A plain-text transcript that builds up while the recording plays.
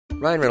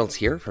Ryan Reynolds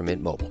here from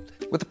Mint Mobile.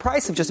 With the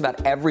price of just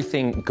about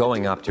everything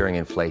going up during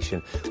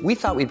inflation, we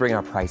thought we'd bring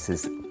our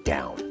prices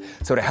down.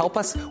 So to help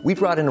us, we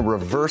brought in a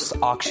reverse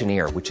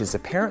auctioneer, which is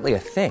apparently a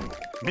thing.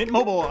 Mint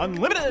Mobile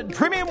Unlimited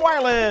Premium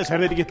Wireless. How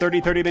to get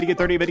 30, 30, bit to get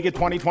 30, bit to get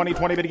 20, 20,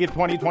 20, bit to get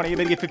 20, 20,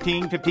 bit to get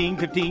 15, 15,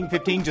 15,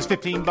 15, just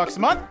 $15 a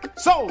month?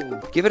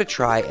 Sold! Give it a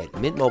try at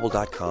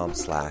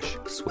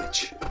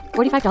mintmobile.com/switch.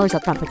 $45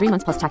 up front for 3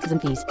 months plus taxes and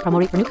fees. Promo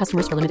rate for new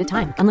customers for limited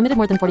time. Unlimited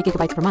more than 40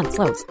 gigabytes per month.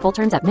 Slows full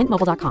terms at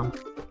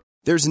mintmobile.com.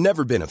 There's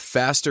never been a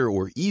faster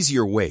or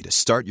easier way to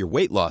start your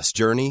weight loss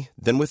journey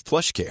than with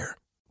PlushCare.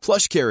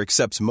 PlushCare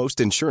accepts most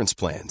insurance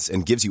plans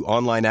and gives you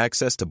online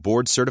access to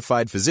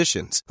board-certified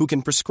physicians who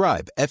can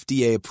prescribe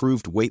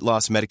FDA-approved weight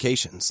loss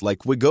medications like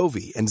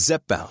Wegovy and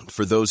Zepbound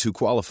for those who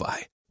qualify.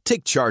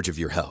 Take charge of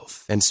your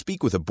health and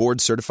speak with a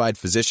board-certified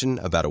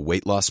physician about a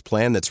weight loss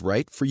plan that's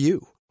right for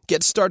you.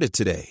 Get started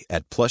today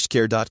at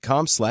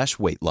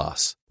plushcare.com/weight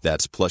loss.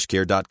 That's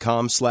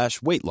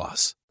plushcare.com/weight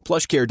loss.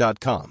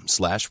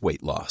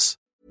 plushcare.com/weight loss.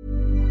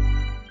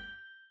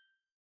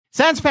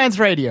 Sanspants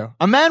Radio.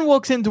 A man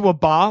walks into a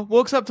bar,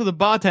 walks up to the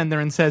bartender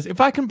and says,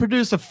 "If I can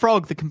produce a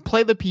frog that can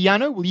play the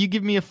piano, will you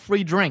give me a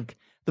free drink?"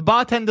 The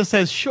bartender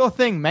says, "Sure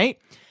thing, mate."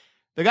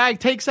 The guy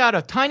takes out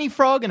a tiny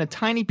frog and a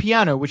tiny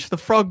piano, which the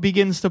frog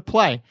begins to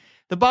play.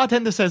 The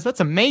bartender says, "That's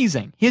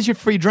amazing. Here's your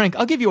free drink.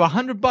 I'll give you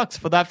 $100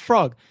 for that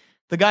frog."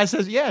 The guy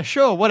says, "Yeah,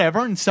 sure,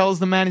 whatever," and sells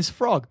the man his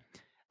frog.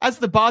 As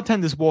the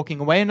bartender's walking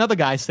away, another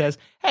guy says,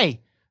 "Hey,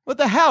 what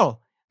the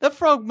hell? That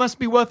frog must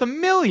be worth $1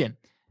 million.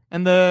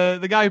 And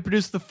the guy who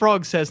produced the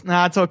frog says,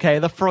 "Nah, it's okay.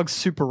 The frog's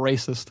super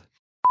racist."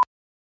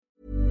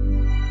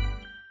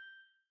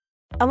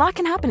 A lot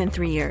can happen in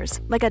 3 years,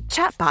 like a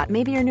chatbot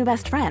may be your new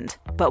best friend.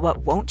 But what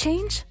won't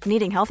change?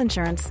 Needing health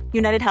insurance.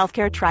 United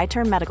Healthcare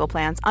Tri-Term Medical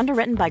Plans,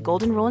 underwritten by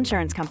Golden Rule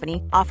Insurance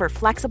Company, offer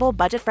flexible,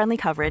 budget-friendly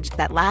coverage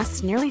that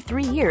lasts nearly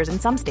 3 years in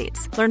some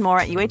states. Learn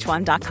more at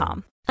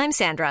uh1.com. I'm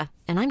Sandra,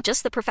 and I'm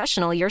just the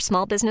professional your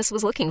small business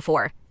was looking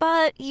for.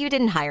 But you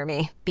didn't hire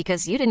me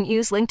because you didn't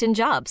use LinkedIn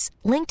Jobs.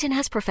 LinkedIn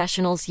has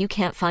professionals you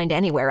can't find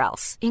anywhere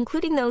else,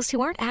 including those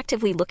who aren't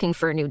actively looking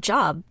for a new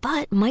job,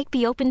 but might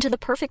be open to the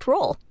perfect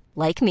role,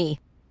 like me.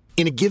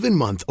 In a given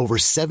month, over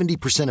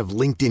 70% of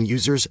LinkedIn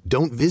users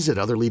don't visit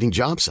other leading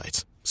job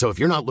sites. So if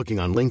you're not looking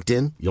on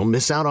LinkedIn, you'll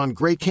miss out on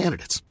great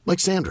candidates like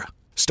Sandra.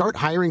 Start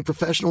hiring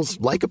professionals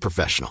like a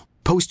professional.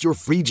 Post your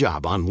free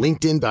job on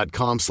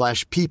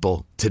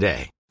linkedin.com/people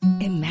today.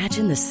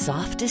 Imagine the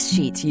softest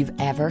sheets you've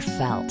ever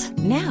felt.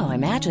 Now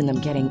imagine them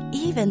getting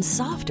even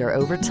softer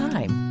over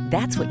time.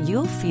 That's what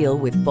you'll feel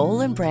with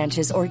Boll &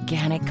 Branch's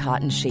organic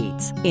cotton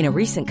sheets. In a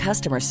recent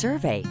customer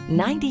survey,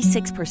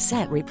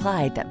 96%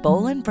 replied that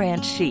Boll &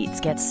 Branch sheets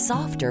get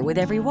softer with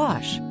every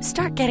wash.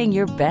 Start getting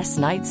your best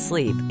night's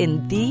sleep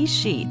in these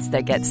sheets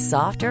that get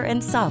softer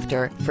and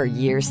softer for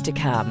years to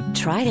come.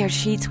 Try their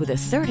sheets with a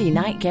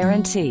 30-night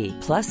guarantee.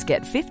 Plus,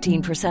 get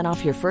 15%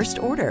 off your first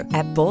order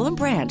at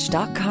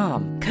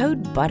bollandbranch.com.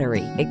 Code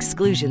BUTTERY.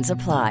 Exclusions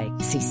apply.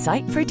 See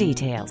site for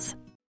details.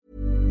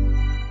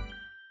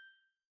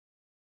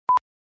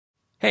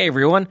 Hey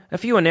everyone, a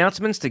few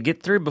announcements to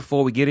get through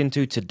before we get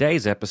into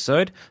today's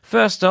episode.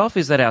 First off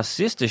is that our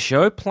sister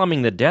show,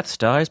 Plumbing the Death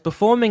Star, is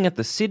performing at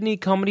the Sydney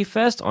Comedy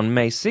Fest on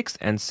May 6th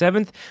and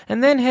 7th,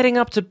 and then heading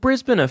up to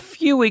Brisbane a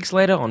few weeks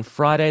later on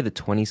Friday the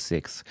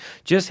 26th.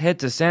 Just head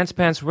to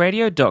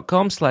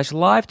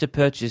sanspantsradio.com/live to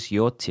purchase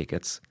your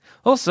tickets.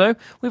 Also,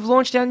 we've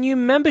launched our new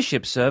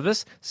membership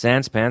service,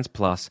 Sanspants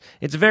Plus.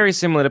 It's very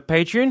similar to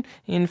Patreon.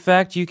 In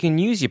fact, you can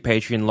use your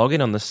Patreon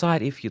login on the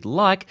site if you'd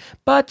like,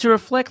 but to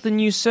reflect the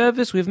new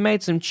service, we've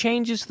made some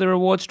changes to the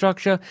reward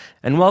structure,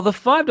 and while the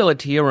 $5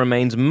 tier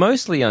remains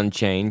mostly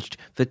unchanged,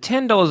 for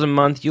 $10 a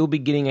month you'll be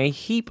getting a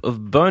heap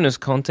of bonus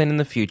content in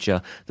the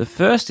future. The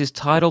first is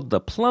titled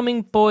The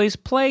Plumbing Boys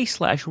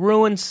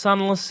Play/Ruin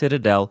Sunless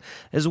Citadel,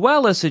 as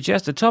well as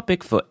suggest a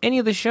topic for any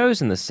of the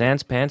shows in the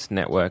Sanspants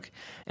network.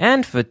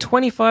 And for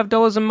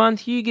 $25 a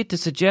month, you get to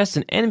suggest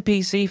an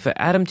NPC for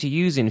Adam to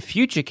use in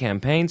future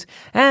campaigns,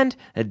 and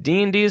a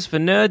D&D is for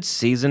Nerds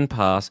Season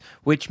Pass,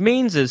 which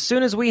means as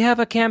soon as we have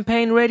a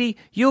campaign ready,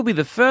 you'll be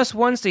the first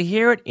ones to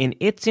hear it in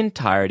its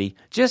entirety.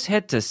 Just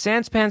head to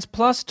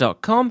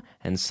sanspantsplus.com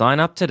and sign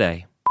up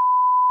today.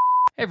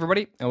 Hey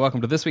everybody, and welcome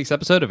to this week's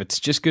episode of It's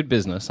Just Good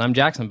Business. I'm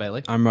Jackson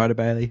Bailey. I'm Ryder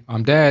Bailey.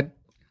 I'm Dad.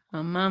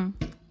 I'm Mum.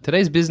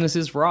 Today's business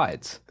is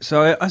rides.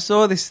 So I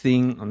saw this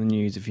thing on the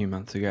news a few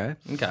months ago.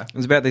 Okay. It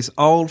was about this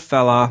old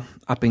fella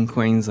up in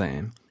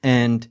Queensland,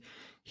 and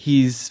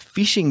his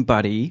fishing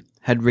buddy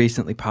had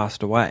recently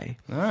passed away.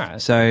 All right.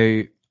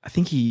 So I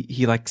think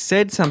he like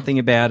said something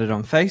about it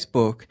on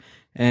Facebook,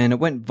 and it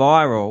went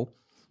viral.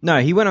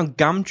 No, he went on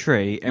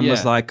Gumtree and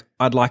was like,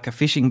 "I'd like a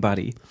fishing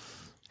buddy."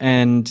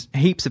 And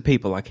heaps of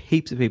people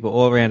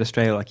all around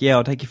Australia, like, "Yeah,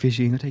 I'll take you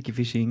fishing, I'll take you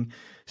fishing."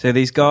 So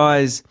these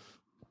guys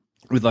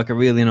with like a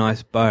really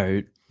nice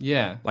boat,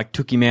 like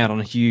took him out on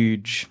a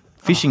huge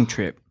fishing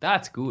trip.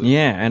 That's good.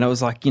 Yeah, and it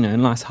was like, you know, a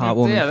nice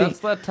heartwarming thing.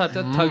 That tugs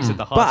at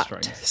the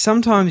heartstrings. But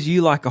sometimes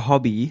you like a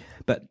hobby,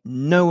 but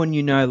no one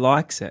you know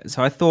likes it.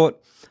 So I thought,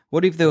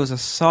 what if there was a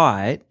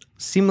site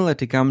similar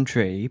to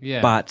Gumtree,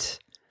 Yeah. but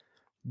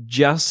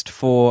just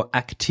for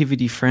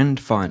activity friend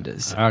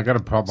finders. I got a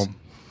problem.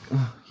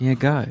 Yeah,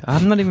 go.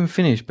 I'm not even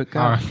finished, but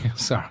go. Oh,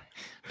 sorry.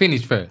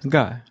 Finish first.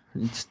 Go.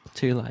 It's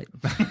too late.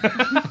 All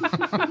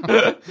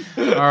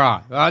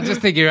right. I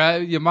just think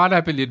you might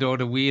open your door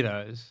to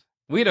weirdos.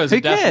 Weirdos Who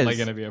are definitely cares?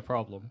 going to be a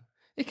problem.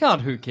 You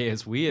can't who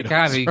cares weirdos.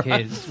 Can't who right?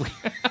 cares?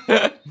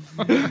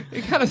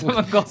 You can't have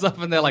someone goes up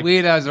and they're like,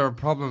 Weirdos are a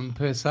problem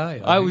per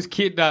se. I was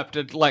kidnapped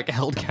and like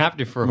held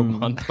captive for a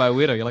month by a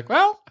weirdo. You're like,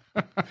 well,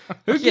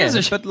 who gives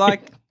a shit? But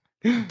like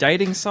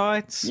dating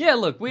sites. Yeah,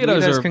 look,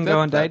 weirdos can go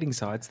on dating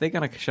sites. They're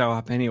going to show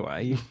up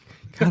anyway. You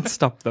can't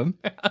stop them.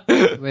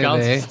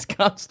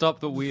 Can't stop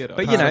the weirdo.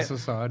 But you know,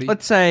 society.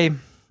 let's say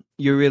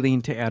you're really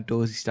into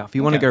outdoorsy stuff.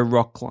 You want to Okay. go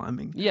rock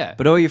climbing. Yeah.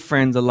 But all your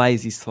friends are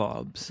lazy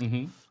slobs.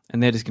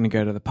 And they're just going to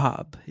go to the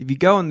pub. If you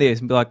go on this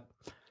and be like,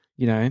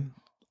 you know,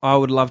 I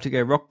would love to go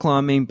rock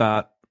climbing,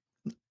 but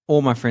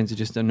all my friends are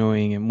just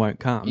annoying and won't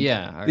come.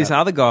 Yeah, This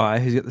other guy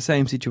who's got the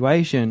same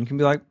situation can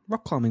be like,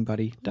 rock climbing,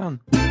 buddy.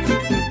 Done.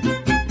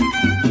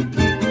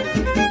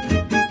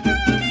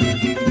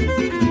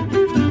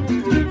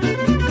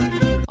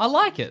 I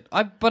like it.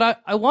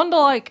 But I wonder,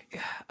 like,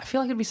 I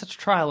feel like it'd be such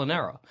trial and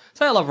error.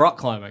 Say I love rock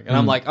climbing, and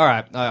I'm like, all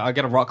right, I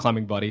get a rock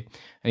climbing buddy,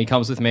 and he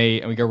comes with me,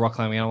 and we go rock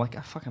climbing, and I'm like,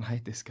 I fucking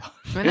hate this guy.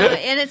 I know,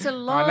 and it's a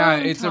long know,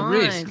 it's a time.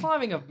 risk.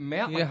 Climbing a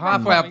mountain. You're like,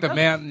 halfway rock up the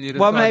climbing, mountain. You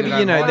Well, decide maybe, don't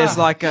you know, like there's it.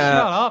 like Shut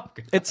up.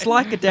 it's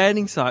like a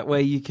dating site where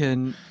you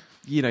can,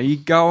 you know, you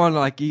go on,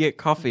 like, you get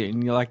coffee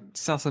and you like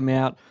suss him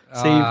out,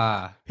 see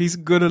if he's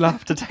good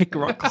enough to take a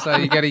rock climbing.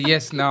 So you get a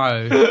yes, no.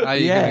 Are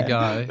you Yeah. going to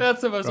go?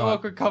 That's the most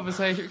awkward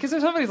conversation. Because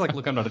if somebody's like,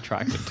 look, I'm not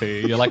attracted to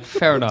you, you're like,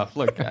 fair enough.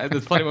 Look,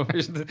 there's plenty more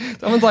questions.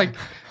 Someone's like,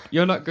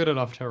 you're not good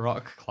enough to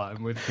rock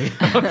climb with me.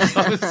 I'm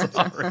so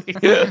sorry.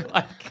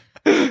 Like,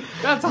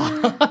 that's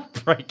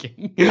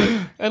heartbreaking.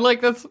 And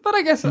like, but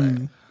I guess,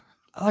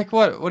 like,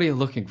 what are you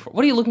looking for?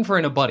 What are you looking for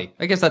in a buddy?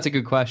 I guess that's a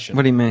good question.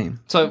 What do you mean?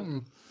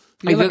 So,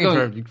 You're looking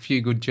going- for a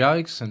few good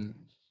jokes and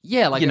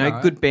yeah, like, You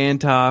know, good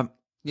banter,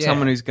 Yeah.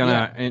 someone who's going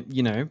to,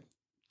 you know,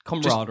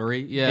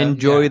 camaraderie. Yeah.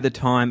 enjoy the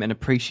time and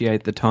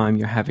appreciate the time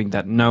you're having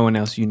that no one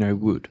else you know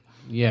would.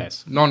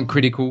 yes,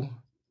 non-critical.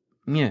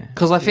 Yeah.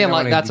 Because I feel know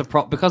like what I that's a mean?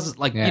 problem. Because,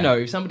 like, Yeah. you know,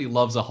 if somebody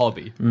loves a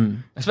hobby,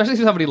 especially if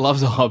somebody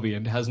loves a hobby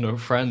and has no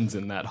friends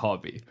in that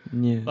hobby,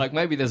 Yeah. like,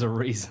 maybe there's a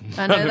reason.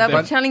 I know, they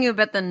were telling you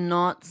about the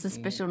knots, the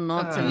special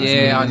knots, and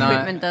Yeah, I know.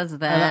 equipment does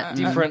that.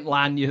 Different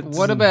lanyards.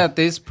 What about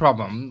this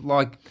problem?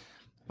 Like,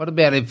 what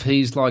about if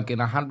he's like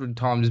 100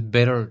 times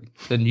better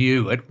than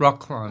you at rock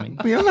climbing?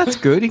 Well, that's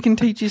good. He can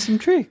teach you some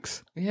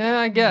tricks. Yeah,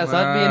 I guess.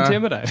 I'd be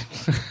intimidated.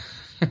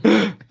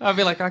 I'd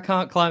be like, I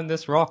can't climb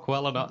this rock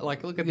well enough.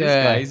 Like, look at this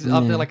Yeah. guy. He's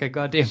up there like a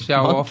goddamn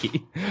Show off.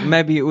 monkey.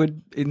 Maybe it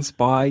would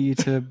inspire you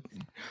to,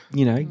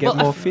 you know, get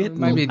more fit.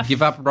 Maybe he'd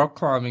give up rock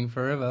climbing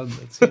forever.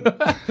 That's it.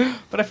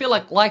 But I feel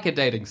like a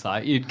dating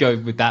site, you'd go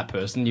with that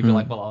person. You'd be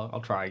like, well,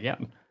 I'll try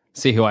again.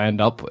 See who I end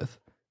up with.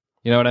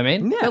 You know what I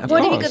mean? Yeah, But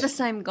what if you got the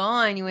same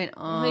guy and you went,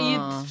 oh,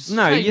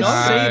 No, you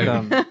No. see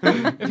them.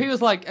 If he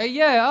was like,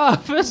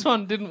 first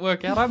one didn't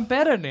work out, I'm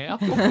better now.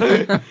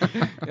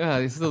 Yeah,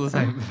 he's still the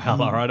same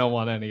fella. I don't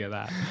want any of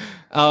that.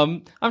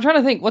 I'm trying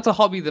to think, what's a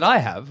hobby that I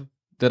have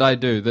that I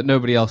do that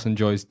nobody else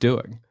enjoys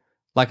doing?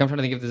 Like, I'm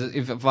trying to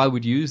think if I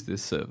would use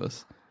this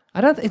service. I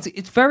don't.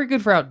 It's very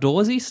good for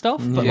outdoorsy stuff,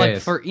 but like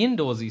Yes. for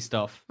indoorsy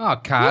stuff, Oh,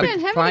 card, You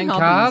don't have playing any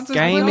cards, hobbies. as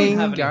well. Gaming. I don't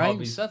have any games.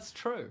 hobbies. That's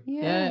true.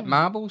 Yeah,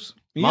 marbles.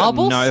 You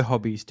Marbles? got no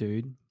hobbies,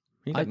 dude.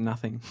 You got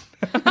nothing.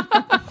 Get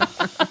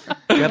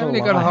Haven't you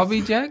got a life.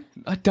 hobby, Jack?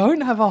 I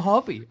don't have a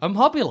hobby. I'm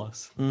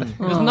hobbyless.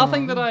 There's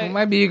nothing that I Well,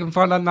 maybe you can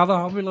find another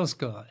hobbyless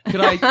guy. could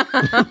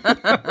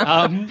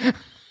I.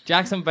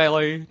 Jackson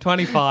Bailey,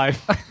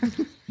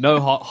 25.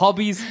 No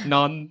hobbies,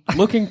 none.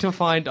 Looking to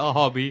find a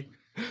hobby.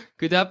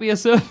 Could that be a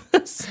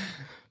service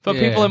for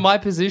Yeah. people in my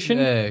position?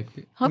 Yeah,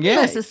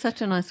 hobbyless is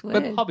such a nice word.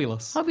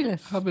 Hobbyless.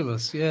 Hobbyless.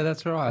 hobbyless. Yeah,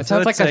 that's right. It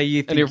sounds let's like say you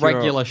an think you're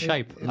irregular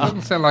shape. It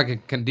doesn't sound like a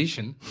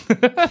condition,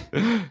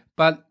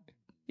 but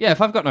Yeah,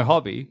 if I've got no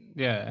hobby,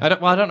 yeah. I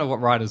don't know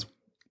what writer's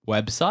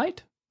website.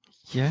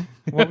 Yeah.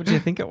 What would you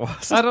think it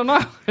was? I don't know.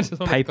 I just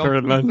want to Paper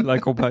in the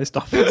local post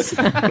office.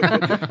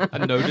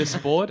 a notice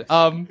board.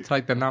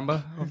 Take the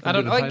number. Off the I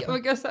don't bit know. of I paper.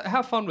 guess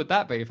how fun would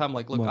that be if I'm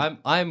like, look,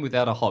 I'm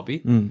without a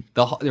hobby.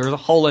 There is a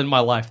hole in my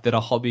life that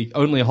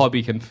only a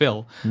hobby can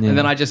fill, and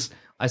then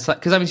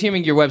because I'm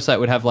assuming your website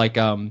would have like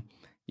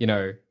you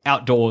know,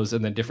 outdoors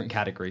and then different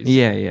categories.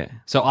 Yeah, yeah.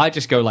 So I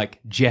just go like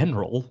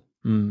general.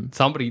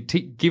 Somebody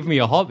give me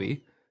a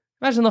hobby.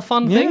 Imagine the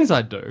fun things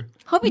I'd do.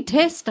 Hobby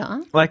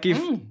tester. Like if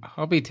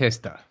Hobby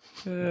tester.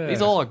 These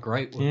all are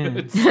great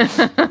words.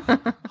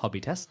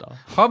 Hobby tester.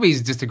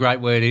 Hobby's just a great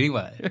word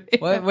anyway.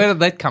 Where did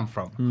that come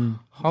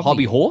from?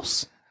 Hobby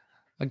horse.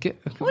 I get,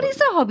 What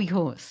is a hobby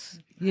horse?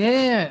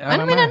 Yeah,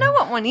 I mean, I know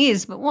what one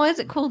is, but why is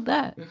it called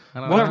that?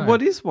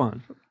 what is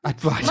one? Like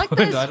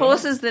those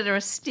horses that are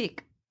a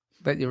stick.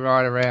 that you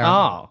ride around.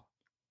 Oh,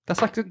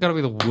 that's like got to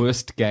be the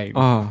worst game.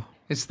 Oh.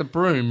 It's the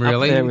broom,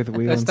 really. there with the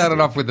wheel They and started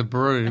stick. off with the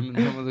broom.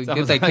 And So I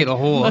give was they like, kid a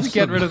horse. Let's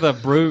get rid of the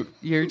brute.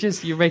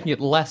 You're making it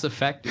less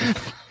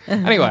effective.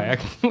 Anyway,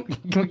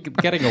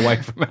 getting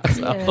away from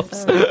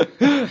ourselves.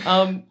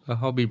 a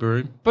hobby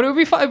broom. But it would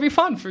be fun. It'd be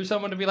fun for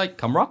someone to be like,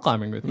 "Come rock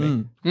climbing with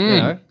me." You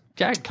know,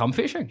 Jack, come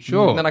fishing.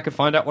 Sure. And then I could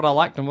find out what I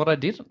liked and what I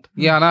didn't.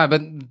 Yeah, I know,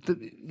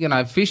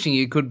 but fishing,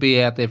 you could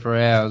be out there for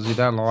hours. You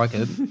don't like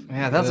it.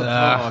 Yeah, that's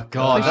oh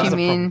god, Push that's him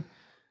a in.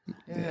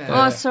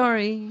 Oh,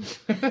 sorry.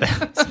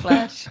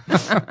 Splash.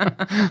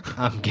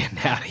 I'm getting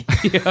out of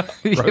here.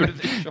 Row to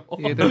the shore.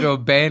 You have to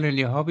abandon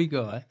your hobby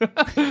guy.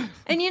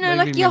 And you know, Leave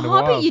like him your in the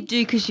hobby wild. you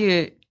do because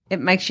it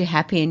makes you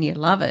happy and you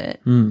love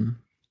it.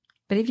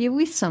 But if you're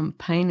with some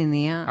pain in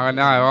the ass, I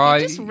know.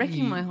 you're just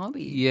wrecking my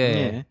hobby.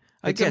 Yeah.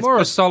 I It's guess, more a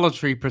but-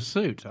 solitary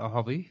pursuit, a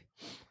hobby.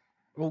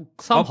 Well,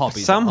 some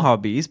hobbies. Some are.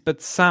 hobbies,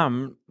 but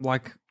some,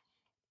 like,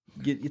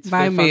 it's for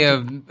Name me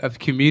fun a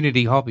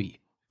community hobby.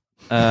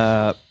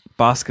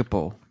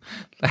 basketball.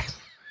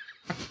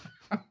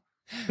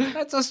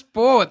 That's a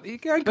sport. You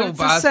can't But go it's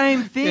the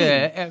same thing.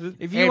 Yeah.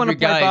 If you wanna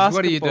play Gaze,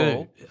 what do you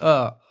do?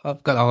 basketball-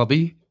 I've got a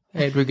hobby.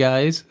 Andrew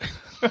Gaze.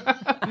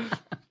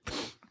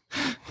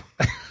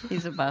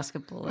 He's a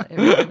basketballer.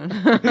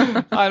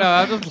 Everyone. I know.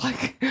 I'm just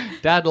like,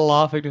 Dad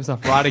laughing to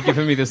himself. Ryder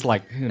giving me this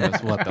like, who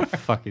knows what the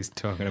fuck he's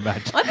talking about.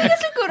 I think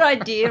it's a good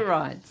idea,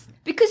 right?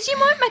 Because you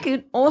might make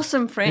an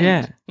awesome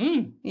friend.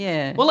 Yeah.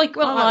 Yeah. Well, like,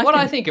 I what it.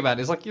 I think about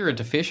is like you're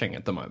into fishing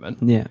at the moment.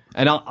 Yeah.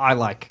 And I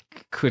like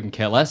couldn't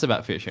care less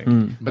about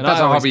fishing. But And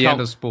that's I a always hobby come-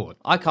 and a sport.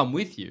 I come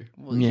with you.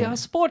 Well, Yeah. yeah, a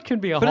sport can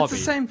be a But hobby.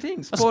 it's the same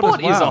thing. A Sport,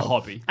 sport as is a well.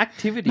 hobby.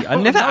 Activity. I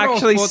Not never all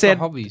actually sports are said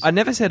hobbies. I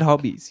never said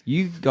hobbies.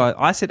 You guys,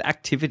 I said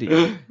activity.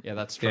 Yeah,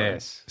 that's true.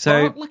 Yes.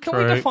 So Well, can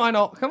we True. define?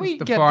 Can we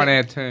Define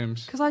our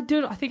terms. Because I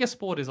think a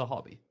sport is a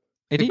hobby.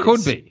 it could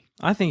is. be.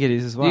 I think it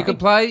is as well. You can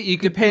play. You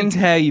could Depends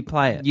how you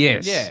play it.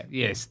 Yes. Yeah.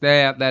 Yes.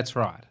 That's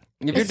right.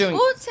 If A you're doing,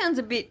 sport sounds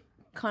a bit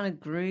kind of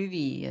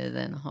groovier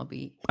than a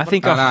hobby. I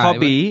think I a know,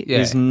 hobby yeah.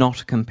 is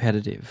not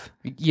competitive.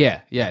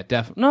 yeah,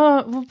 definitely.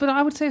 No, well, but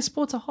I would say a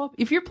sport's a hobby.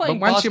 If you're playing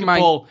But once you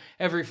basketball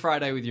every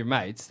Friday with your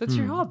mates, that's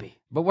your hobby.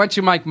 But once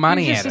you make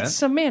money It's at it's it,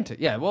 semantic.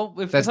 Yeah, well,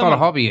 if that's not someone a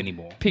hobby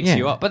anymore. Picks Yeah.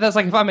 you up, but that's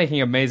like if I'm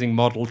making amazing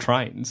model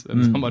trains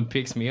and someone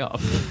picks me up,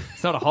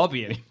 it's not a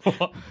hobby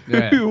anymore.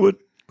 Yeah. would?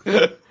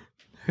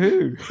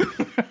 Who?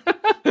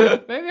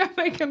 Maybe I'm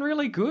making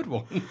really good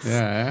ones.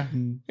 Yeah.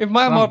 If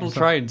my model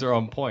trains are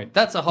on point,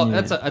 that's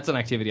that's an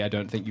activity I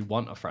don't think you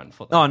want a friend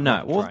for. Oh no!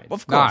 Model Well, trains.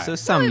 of course, No.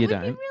 there's some it you would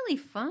don't. be really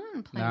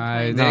fun playing. No,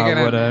 trains. they're No, I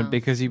gonna- wouldn't,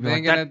 because you'd be they're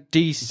like, gonna- that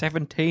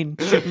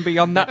D17 shouldn't be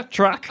on that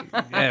track.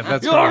 Yeah,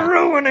 that's You're right.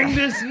 ruining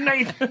this,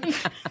 Nathan.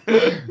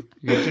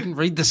 You didn't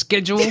read the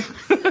schedule. You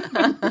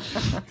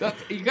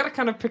got to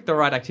kind of pick the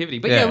right activity.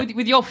 But Yeah.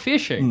 with your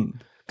fishing,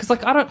 because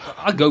like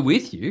I go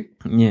with you,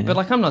 Yeah. but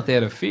like I'm not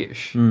there to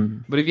fish.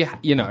 But if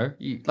you know,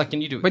 like,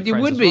 can you do it? But with you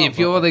friends would as be well, if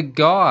you're the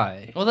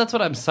guy. Well, that's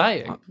what I'm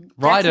saying.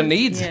 Ryder Jackson's-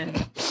 needs yeah.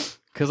 it.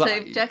 Because So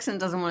if Jackson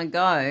doesn't want to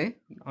go,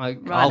 I'll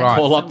Ryder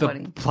call has up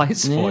somebody. the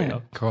place for Yeah.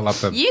 you. Call up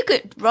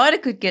the. Ryder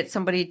could get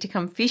somebody to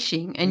come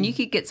fishing, and you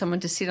could get someone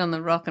to sit on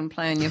the rock and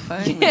play on your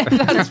phone. Yeah,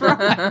 that's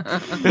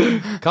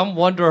right. Come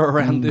wander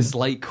around this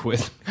lake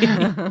with me.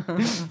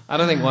 I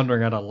don't think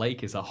wandering around a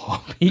lake is a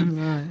hobby.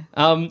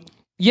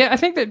 Yeah, I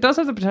think that it does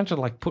have the potential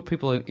to like put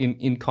people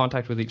in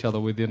contact with each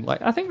other within.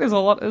 Like, I think there's a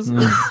lot.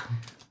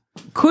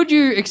 Could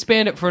you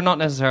expand it for not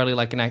necessarily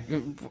like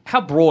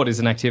how broad is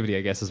an activity?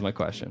 I guess is my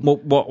question.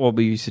 What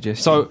were you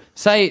suggesting? So,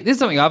 say this is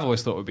something I've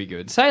always thought would be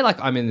good. Say, like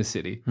I'm in the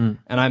city and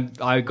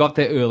I got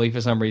there early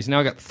for some reason. Now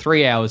I got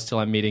 3 hours till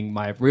I'm meeting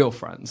my real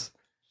friends.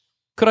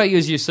 Could I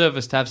use your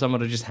service to have someone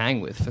to just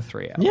hang with for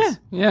 3 hours? yeah,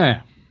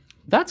 Yeah.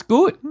 That's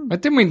good.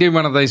 But didn't we do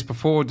one of these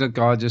before? The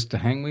guy just to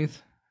hang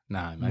with?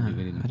 No, maybe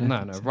we didn't.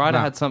 No. Ryder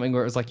No. had something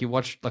where it was like you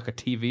watched like a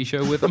TV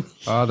show with them.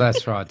 Oh,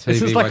 that's right. TV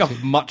This is like watching.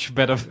 a much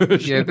better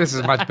version. Yeah, this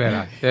is much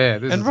better. Yeah,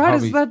 this And is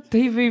Ryder's hobby. that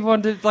TV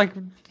one did like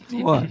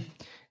What?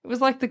 It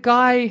was like the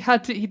guy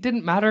he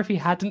didn't matter if he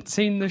hadn't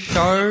seen the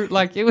show.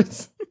 Like it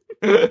was.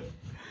 I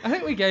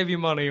think we gave you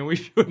money and we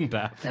shouldn't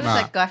have. That was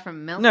that guy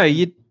from Melbourne. no,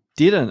 you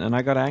didn't, and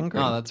I got angry.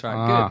 Oh, that's right.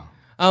 Ah.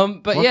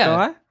 Good. But What yeah.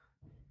 guy?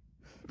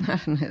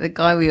 I don't know, the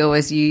guy we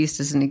always used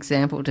as an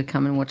example to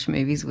come and watch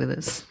movies with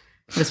us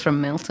was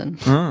from Melton.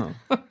 Oh.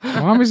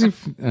 Why was he?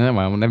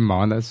 Well, never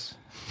mind.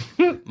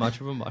 Much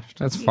of a much.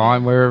 That's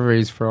fine wherever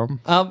he's from.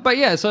 But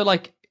yeah, so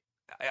like,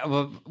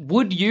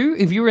 would you,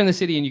 if you were in the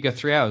city and you got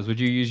 3 hours, would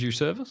you use your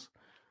service?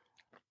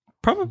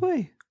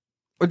 Probably.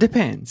 It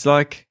depends.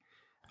 Like,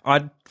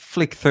 I'd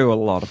flick through a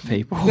lot of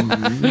people.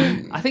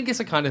 I think it's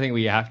the kind of thing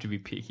where you have to be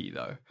picky,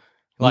 though.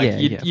 Like,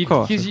 Yeah, of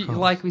course, because of course.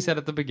 like we said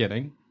at the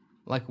beginning,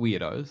 like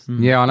weirdos.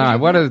 Yeah, I know.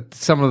 What are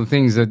some of the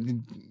things that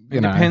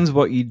It depends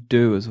what you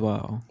do as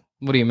well.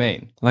 What do you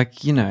mean? Like,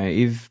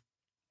 if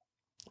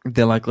if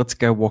they're like, let's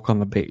go walk on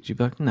the beach, you'd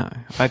be like, no,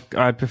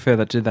 I prefer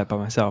to do that by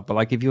myself. But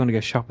like if you want to go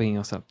shopping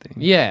or something.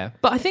 Yeah,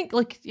 but I think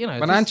like, you know.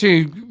 But aren't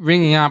you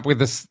ringing up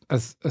with a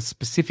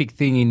specific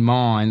thing in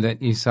mind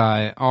that you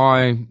say,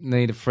 I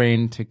need a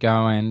friend to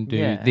go and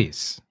do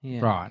this,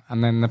 right?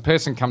 And then the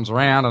person comes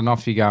around and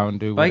off you go and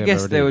do whatever I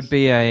guess there would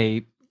be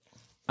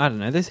I don't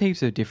know, there's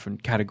heaps of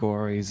different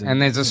categories. And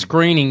there's a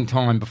screening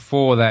time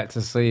before that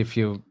to see if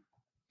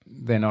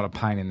they're not a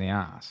pain in the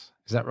ass.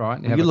 Is that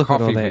right? You have a look at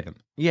coffee all with that. them.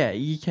 Yeah,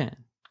 you can.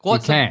 Or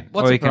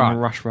you can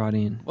rush right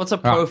in. What's a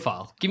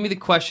profile? Give me the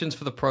questions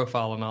for the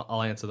profile and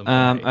I'll answer them.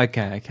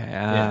 Okay.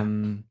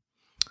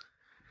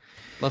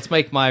 Let's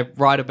make my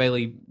Ryder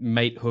Bailey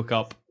mate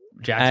hookup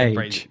Jackson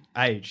Brady.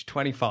 Age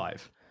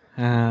 25.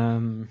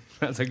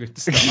 That's a good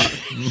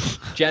start.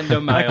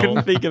 Gender male. I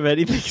couldn't think of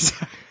anything.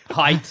 So.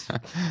 Height.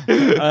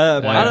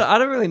 I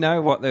don't really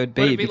know what they would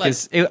be,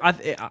 because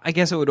like... I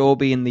guess it would all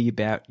be in the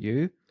about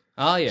you.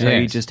 Oh, yeah. So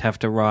you just have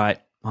to write,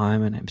 hi,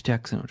 my name's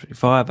Jackson, I'm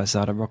 25. I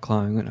started rock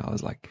climbing when I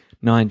was like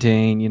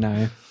 19, you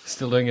know.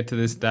 Still doing it to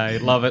this day.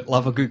 Love it.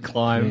 Love a good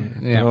climb.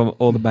 Yeah.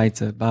 All the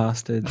mates are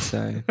bastards,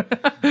 so.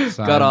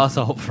 Got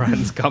arsehole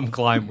friends, come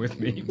climb with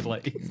me,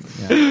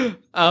 please.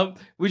 Yeah.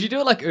 Would you do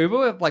it like Uber,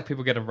 where like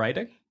people get a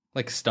rating?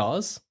 Like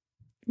stars?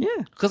 Yeah.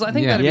 Because I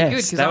think that'd be good,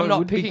 because I'm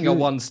not picking a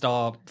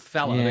 1-star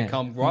fella to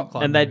come rock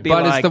climbing. And they'd be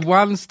but like... is the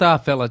 1-star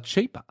fella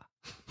cheaper?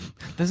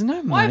 There's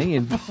no money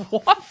in...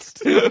 What?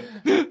 Is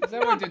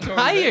that what you're talking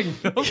about? Paying?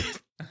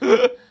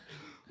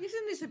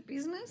 Isn't this a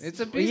business? It's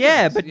a business.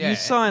 Yeah, but you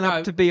sign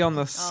up to be on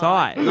the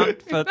site,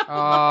 not for...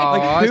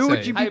 who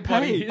would you be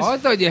paying? I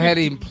thought you had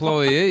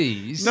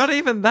employees. Not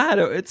even that.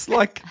 It's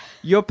like,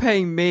 you're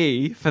paying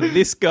me for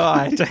this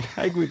guy to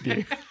hang with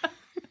you.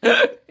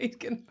 He's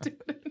gonna do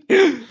it.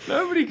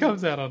 Nobody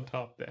comes out on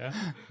top there.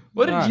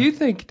 What did you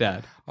think,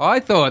 Dad? I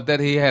thought that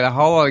he had a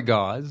whole lot of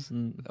guys,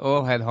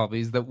 all had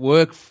hobbies, that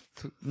work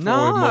for him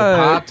more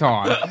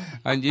part-time,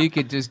 and you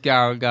could just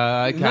go and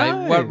go,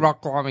 okay, what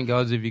rock climbing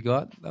guys have you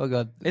got? I've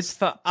got it's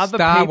for other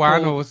star people,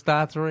 1 or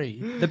star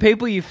 3. The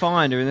people you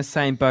find are in the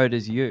same boat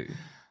as you.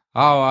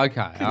 Oh,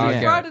 okay.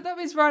 That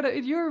means Ryder,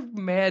 in your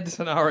mad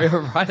scenario,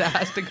 Ryder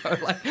has to go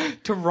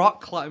like to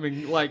rock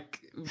climbing like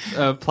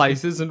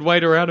places and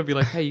wait around and be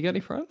like, "Hey, you got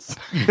any friends?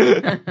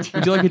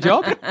 Would you like a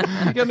job?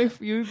 You got any?"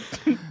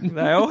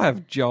 They all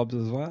have jobs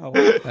as well.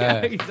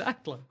 Yeah,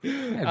 exactly.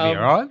 That'd be all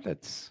right.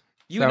 That's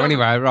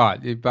anyway, right?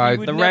 You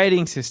both the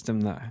rating system,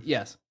 though.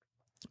 Yes,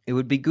 it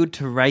would be good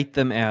to rate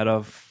them out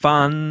of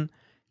fun,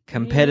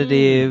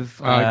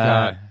 competitive,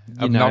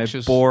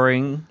 obnoxious,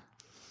 boring.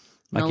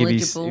 Like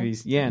knowledgeable. If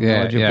he's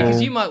knowledgeable.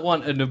 Because you might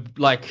want you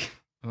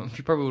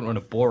probably wouldn't want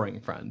a boring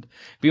friend,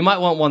 but you might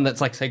want one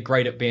that's like, say,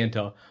 great at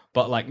banter,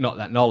 but like not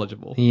that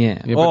knowledgeable.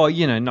 Yeah, or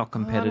not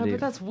competitive. No, but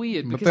that's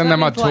weird. But then they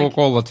might talk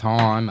all the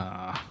time.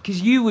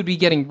 Because you would be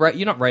getting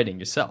you're not rating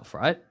yourself,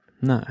 right?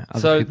 No.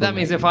 So that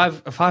means if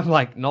I'm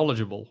like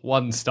knowledgeable,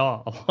 1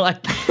 star,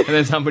 like, and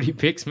then somebody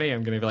picks me,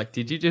 I'm going to be like,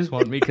 did you just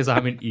want me because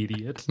I'm an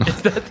idiot?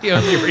 Is that the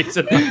only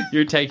reason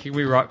you're taking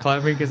me rock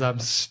climbing, because I'm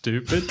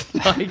stupid?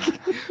 Like,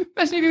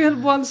 imagine if you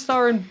had 1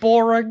 star and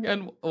boring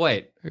and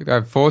wait. You'd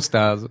have 4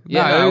 stars.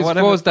 Yeah, is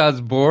 4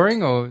 stars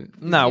boring or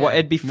no?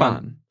 It'd be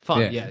fun.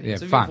 Fun, yeah.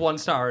 So you have 1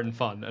 star and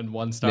fun and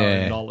 1 star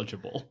and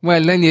knowledgeable.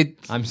 Well, then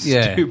I'm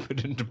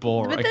stupid and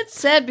boring. But that's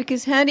sad,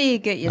 because how do you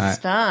get your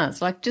stars?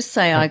 Like, just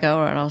say I go,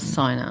 all right, I'll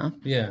sign up.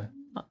 Yeah.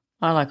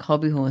 I like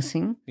hobby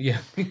horsing. Yeah.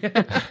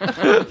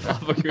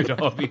 Love a good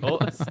hobby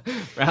horse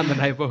around the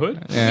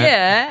neighbourhood.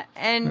 Yeah,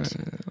 and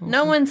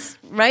no one's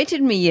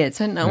rated me yet,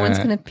 so no one's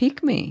going to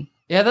pick me.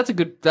 Yeah,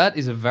 that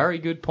is a very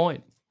good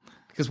point.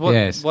 Because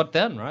what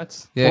then,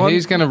 right? Yeah,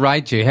 who's going to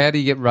rate you? How do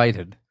you get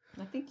rated?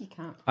 I think you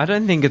can't. I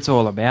don't think it's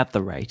all about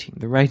the rating.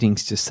 The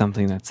rating's just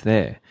something that's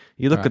there.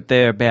 You look at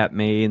their about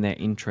me and their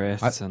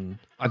interests, and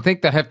I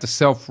think they have to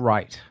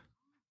self-rate.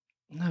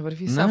 No, but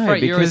if you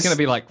self-rate, you're always going to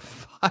be like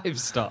 5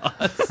 stars.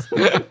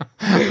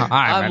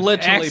 I'm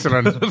literally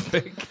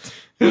perfect.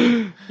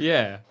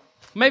 Yeah.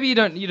 Maybe you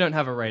don't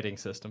have a rating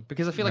system,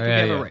 because I feel like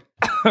if you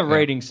have a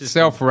rating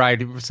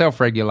system,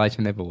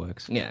 self-regulation never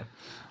works. Yeah.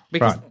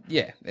 Because,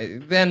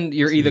 then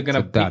you're either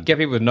going to get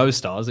people with no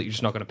stars that you're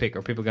just not going to pick,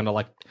 or people are going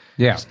to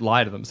just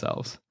lie to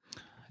themselves.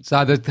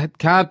 So that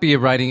can't be a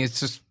rating. It's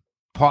just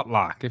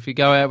potluck. If you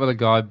go out with a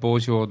guy,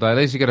 bores you all day, at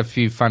least you got a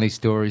few funny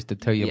stories to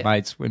tell your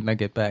mates when they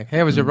get back.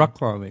 How was your rock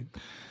climbing?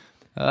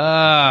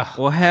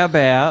 Well, how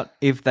about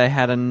if they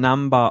had a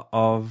number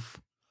of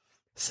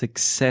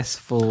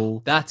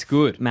successful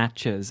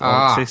matches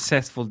or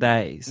successful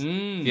days?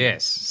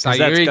 Yes. So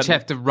you each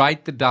have to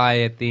rate the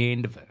day at the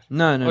end of it.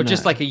 No. Or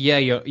just like a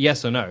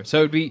yes or no. So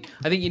it'd be,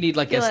 I think you need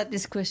like I feel like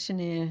this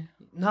questionnaire.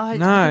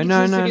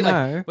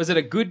 No. Was it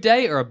a good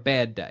day or a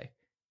bad day?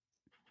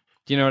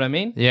 Do you know what I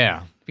mean?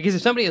 Yeah. Because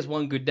if somebody has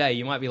one good day,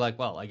 you might be like,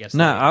 well, I guess.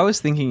 No, I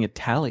was thinking a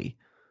tally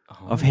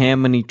of how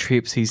many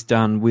trips he's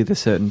done with a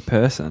certain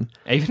person.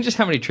 Even just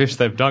how many trips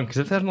they've done. Because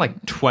if they've done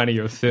like 20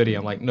 or 30,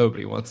 I'm like,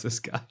 nobody wants this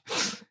guy.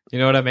 You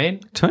know what I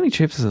mean? 20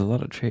 trips is a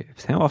lot of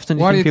trips. How often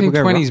do Why you think do you people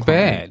think go 20 is rock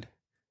climbing? bad?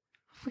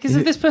 Because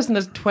if this person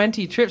has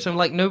 20 trips, I'm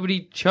like,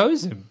 nobody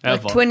chose him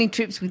ever. Like 20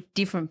 trips with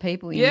different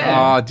people.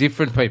 Yeah. Oh,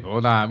 different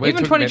people. No,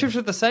 Even 20 trips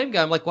with the same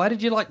guy. I'm like, why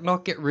did you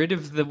not get rid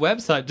of the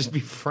website? Just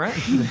be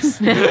friends.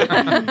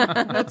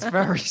 That's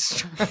very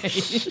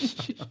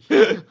strange.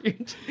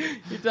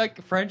 You'd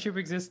like friendship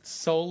exists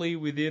solely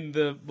within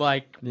the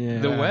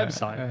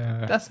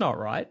website. That's not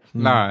right.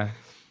 No.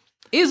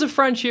 Is a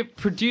friendship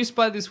produced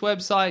by this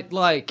website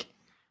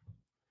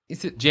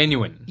is it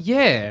genuine?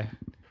 Yeah.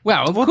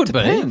 Well, it could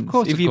depends. be. Of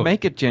course, if you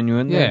make it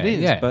genuine, then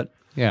it is. But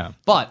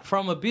But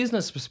from a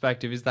business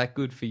perspective, is that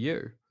good for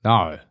you?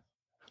 No.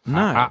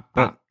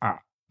 but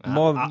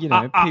more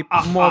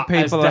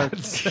people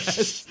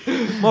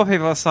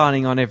are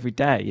signing on every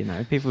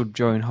day. People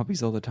join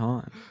hobbies all the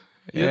time.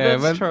 Yeah,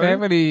 that's true. how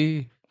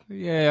many?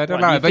 Yeah, I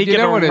don't know. You But think you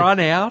don't it'll want to run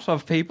out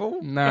of people?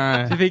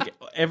 No. Do you think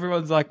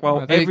everyone's like,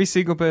 well, I think- every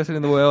single person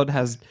in the world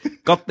has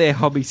got their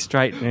hobby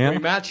straight now? We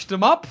matched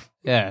them up.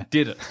 Yeah.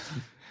 Did it.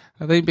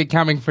 I think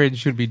becoming friends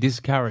should be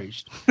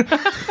discouraged.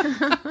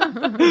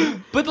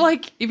 But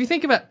if you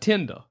think about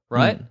Tinder,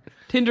 right?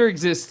 Tinder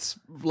exists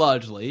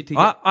largely to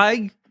get...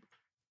 I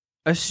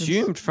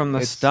assumed from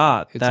the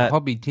start It's that a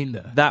hobby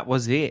Tinder. that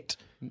was it.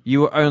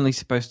 You were only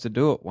supposed to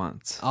do it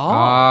once.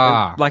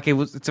 Oh.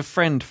 It's a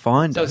friend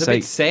finder. So it's a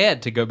bit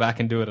sad to go back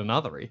and do it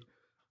another.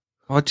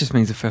 Well, it just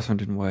means the first one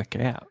didn't work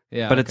out.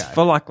 Yeah, but it's okay.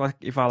 for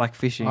if I like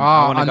fishing,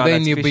 I want a and guy then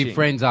that's you'll be fishing.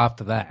 friends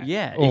after that.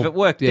 Yeah, Or- if it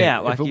worked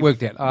out. if it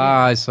worked out.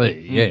 I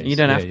see. Yes, you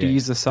don't have to yeah.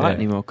 use the site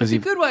anymore because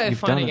It's a good way of you've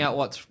done finding it. out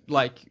what's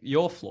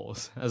your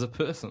flaws as a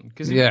person.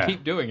 Because if Yeah. you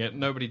keep doing it,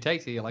 nobody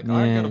takes it. You're like,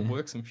 I Yeah. gotta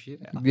work some shit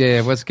out.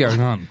 Yeah, what's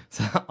going on?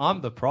 So I'm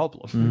the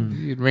problem.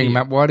 You'd ring him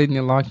up. Why didn't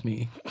you like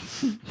me?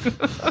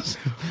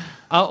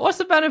 What's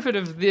the benefit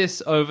of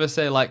this over,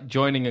 say,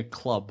 joining a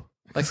club?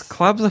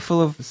 Clubs are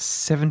full of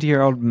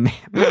 70-year-old men.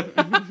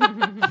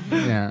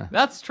 Yeah.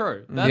 That's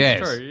true. That's Yes.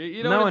 true.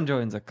 You know No what- one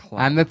joins a club.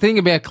 And the thing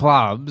about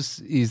clubs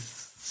is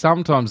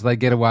sometimes they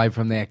get away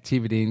from the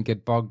activity and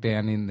get bogged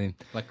down in the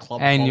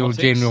club annual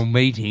politics. general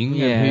meeting and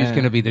Yeah. who's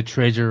going to be the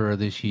treasurer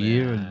this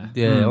year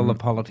and all the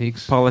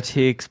politics.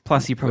 Politics,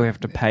 plus you probably have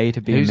to pay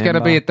to be Who's a going to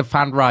member. be at the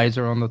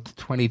fundraiser on the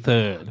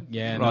 23rd?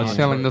 Yeah, right, no,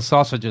 selling true. the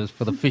sausages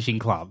for the fishing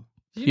club.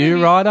 You You,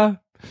 know, Ryder?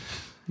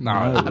 No.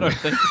 I don't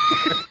think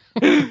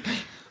so.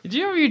 Do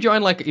you ever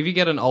join, if you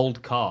get an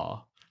old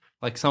car,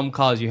 some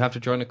cars you have to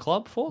join a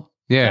club for?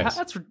 Yes.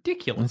 That's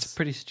ridiculous. It's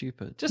pretty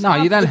stupid. Just No,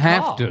 half you don't the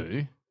have car.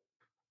 to.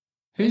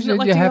 Who Isn't said it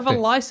like, you do you have have a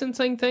to?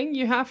 licensing thing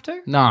you have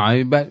to?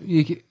 No, but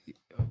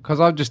because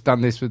I've just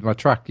done this with my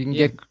truck, you can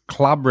get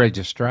club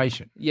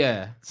registration.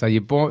 Yeah. So you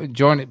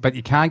join it, but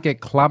you can't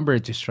get club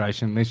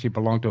registration unless you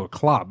belong to a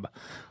club.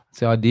 It's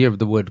the idea of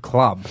the word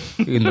club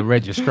in the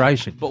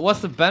registration. But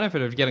what's the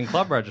benefit of getting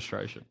club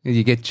registration?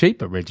 You get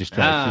cheaper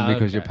registration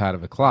because you're okay. part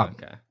of a club.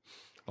 Okay.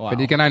 Wow. But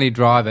you can only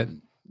drive it,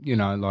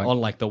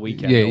 on the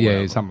weekend. Yeah, or yeah,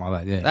 whatever. something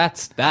like that. Yeah.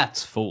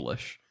 That's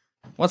foolish.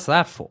 What's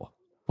that for?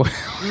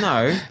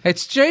 No.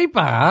 It's cheaper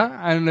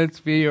and it's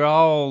for your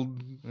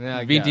old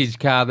I vintage guess.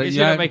 car that Because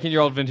you you're don't- making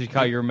your old vintage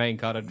car your main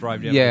car to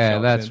drive down. Yeah, to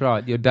the that's shops in.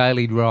 right. Your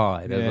daily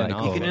ride, as Yeah, they no.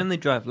 call You can it. only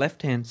drive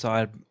left-hand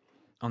side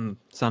on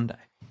Sunday.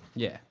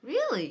 Yeah.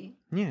 Really?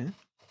 Yeah.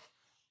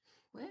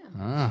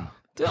 Ah.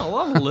 Dude, I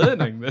love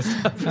learning this.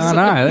 I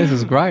know, this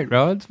is great,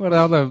 Rods. What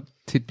other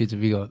tidbits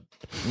have you got?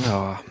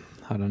 Oh,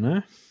 I don't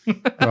know.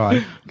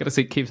 Right. Got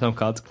to keep some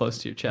cards close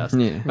to your chest.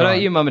 Yeah. What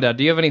about you, Mum and Dad?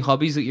 Do you have any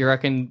hobbies that you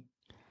reckon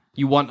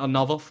you want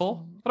another for?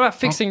 What about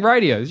fixing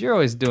radios? You're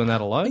always doing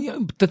that alone. Yeah,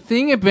 the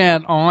thing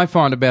I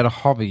find about a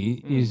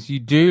hobby is you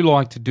do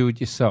like to do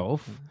it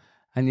yourself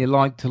and you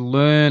like to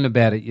learn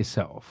about it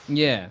yourself.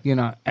 Yeah.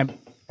 And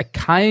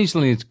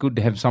occasionally it's good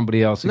to have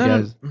somebody else who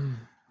goes,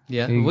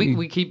 Yeah. You-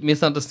 We keep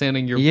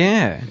misunderstanding your...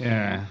 Yeah.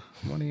 yeah,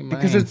 what do you mean?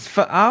 Because it's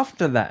for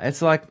after that.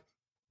 It's like,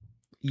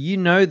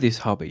 this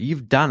hobby.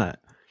 You've done it.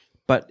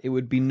 But it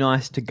would be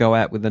nice to go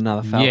out with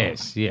another fella.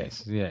 Yes.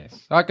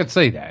 I could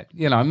see that.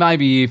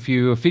 Maybe if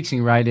you were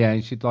fixing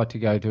radios, you'd like to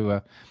go to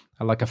a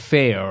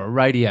fair or a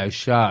radio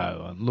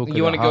show and look.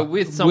 You want to go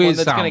with someone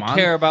that's going to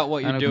care about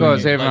what you're and doing. of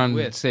course, like, everyone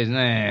with. says,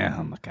 "Nah,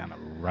 I'm not going to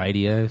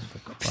radios for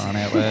crying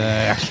out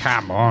loud.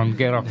 Come on,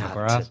 get off the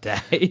grass."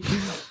 Today.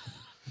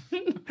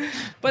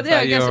 But So yeah,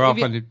 I guess you're off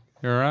if on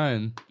your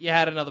own. you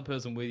had another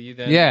person with you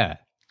then. Yeah,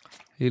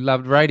 he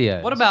loved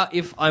radios. What about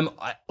if I'm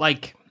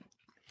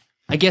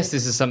I guess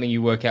this is something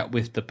you work out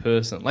with the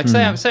person.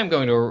 Say I'm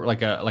going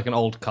to an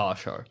old car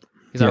show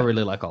because I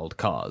really like old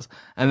cars,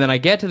 and then I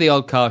get to the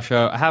old car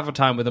show, I have a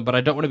time with them, but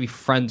I don't want to be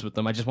friends with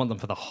them. I just want them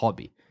for the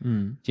hobby.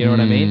 Do you know what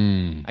I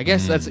mean? I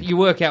guess that's you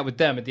work out with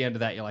them. At the end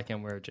of that, you're like,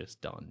 and we're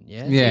just done.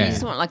 Yeah. Yeah. You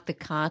just want the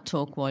car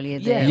talk while you're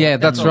there. Yeah,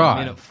 that's what I'm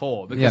right. in it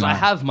for because I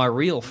have my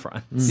real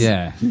friends.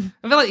 Yeah, I feel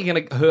like you're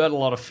going to hurt a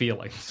lot of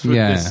feelings with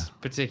Yeah. this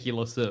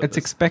particular service. It's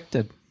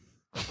expected.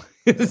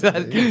 You get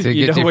know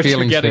your what you're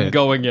feelings getting hurt.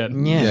 going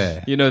in.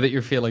 Yeah. You know that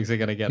your feelings are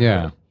going to get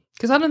Yeah. hurt.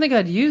 Because I don't think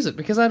I'd use it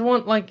because I'd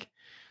want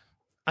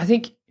I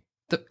think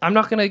I'm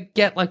not going to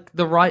get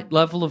the right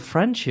level of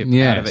friendship out of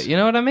Yes. it. You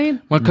know what I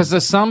mean? Well, because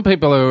there's some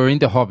people who are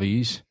into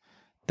hobbies,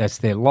 that's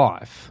their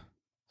life.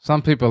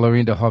 Some people are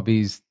into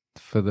hobbies,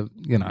 for the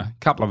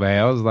couple of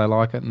hours. They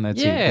like it, and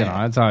that's it.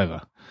 It's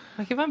over.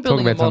 Like if I'm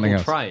building a about something model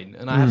else. train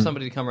and I have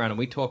somebody to come around and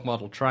we talk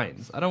model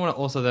trains, I don't want to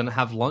also then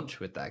have lunch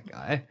with that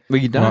guy.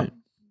 Well, you don't.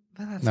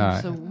 But that No.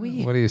 seems so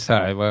weird. What do you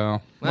say?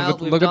 Well,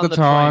 We've look at done the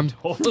time.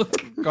 train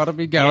talk. Got to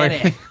be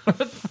going.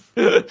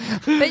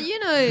 But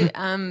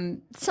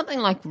something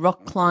like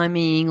rock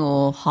climbing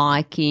or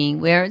hiking,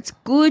 where it's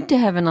good to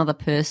have another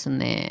person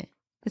there.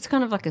 It's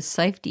kind of like a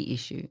safety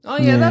issue. Oh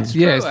yeah, that's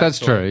true. Yes,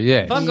 that's actually. true,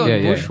 yes. If I'm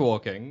going Yeah.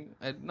 bushwalking,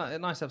 it's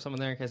nice to have someone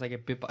there in case I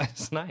get bit by a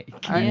snake.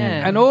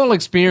 And all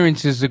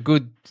experiences are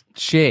good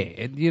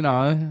shared,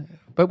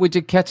 But would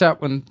you catch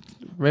up and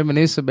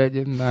reminisce about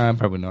you? No,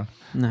 probably not.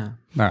 No.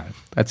 No,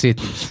 that's it.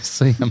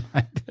 See you,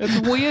 mate.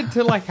 It's weird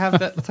to have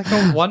that. It's like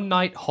a one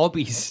night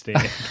hobby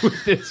stand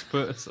with this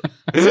person.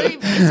 So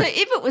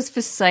if it was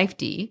for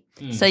safety,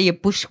 say you're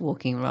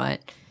bushwalking,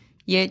 right?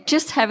 Yeah,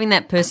 just having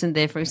that person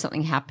there for if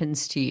something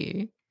happens to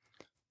you.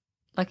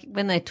 Like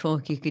when they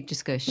talk, you could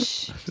just go,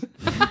 shh.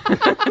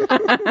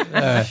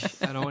 I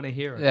don't want to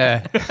hear it.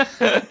 Yeah.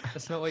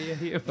 That's not what you're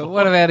here for. But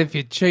what about if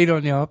you cheat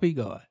on your hobby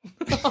guy?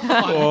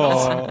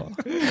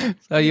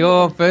 So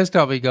your first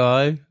hobby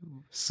guy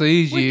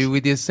sees you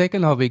with your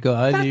second hobby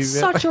guy. That's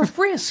such a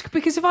risk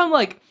because if I'm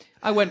like,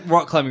 I went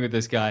rock climbing with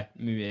this guy.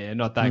 Yeah,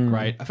 not that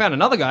great. I found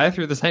another guy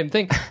through the same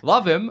thing.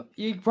 Love him.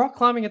 You rock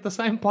climbing at the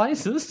same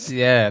places.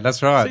 Yeah,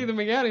 that's right. See them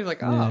again. He's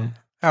like, oh,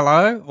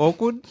 Hello,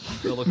 awkward.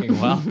 you're looking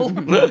well.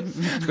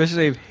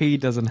 Especially if he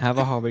doesn't have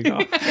a hobby guy.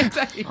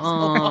 Exactly.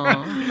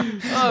 Oh.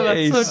 That's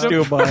He's so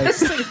still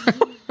biased.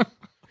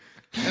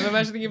 And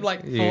imagining him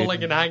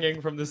falling and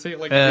hanging from the seat,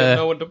 like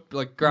no one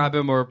to grab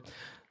him or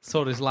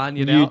sort his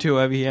lanyard You out. two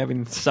over here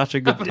having such a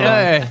good time.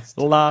 Yeah.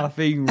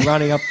 Laughing,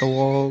 running up the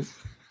walls.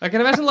 I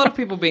can imagine a lot of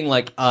people being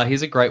like,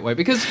 here's a great way.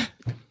 Because,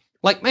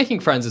 making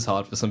friends is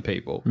hard for some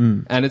people.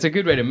 And it's a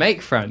good way to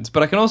make friends.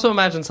 But I can also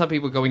imagine some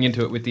people going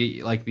into it with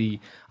the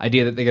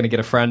idea that they're going to get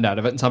a friend out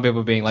of it. And some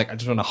people being like, I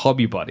just want a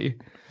hobby buddy.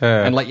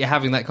 And, you're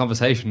having that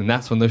conversation. And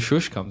that's when the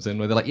shush comes in.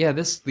 Where they're like, yeah,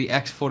 the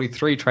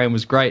X43 train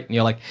was great. And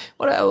you're like,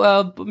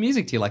 what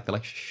music do you like? They're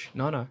like, shh,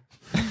 no. No.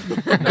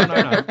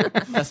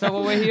 That's not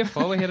what we're here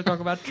for. We're here to talk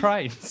about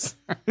trains.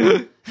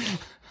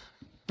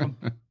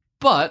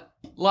 But,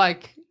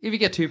 if you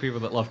get two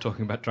people that love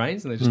talking about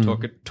trains and they just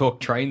talk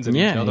trains at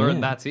each other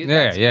and that's it.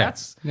 Yeah,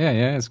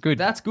 it's good.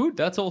 That's good.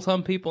 That's all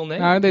some people need.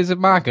 No, there's a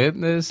market.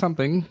 There's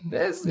something.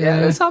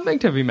 There's something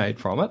to be made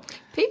from it.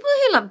 People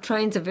who love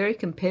trains are very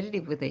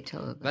competitive with each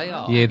other. They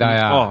are. Yeah, they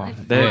are. Oh,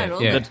 fight all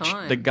the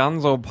time. the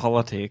guns or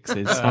politics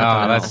is something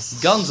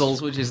that's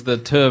Gunzels, which is the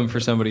term for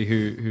somebody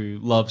who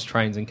loves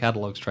trains and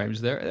catalogues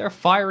trains, they're a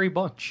fiery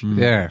bunch.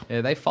 Yeah.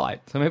 Yeah, they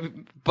fight. So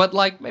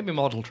maybe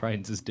model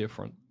trains is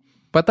different.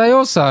 But they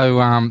also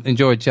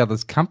enjoy each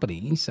other's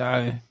company,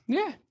 so...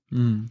 Yeah.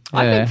 Yeah.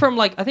 I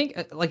think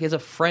as a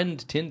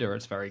friend Tinder,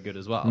 it's very good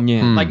as well.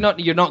 Yeah.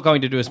 You're not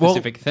going to do a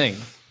specific thing.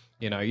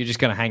 You're just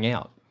going to hang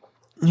out.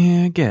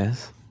 Yeah, I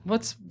guess.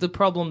 What's the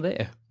problem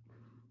there?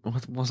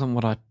 What wasn't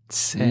what I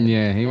said.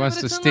 Yeah, he wants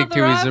but to it's stick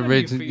to another his avenue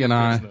original, for your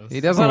business. he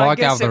doesn't But I like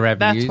guess other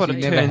avenues. that's what it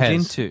He never turns has.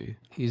 into.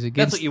 He's That's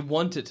against... what you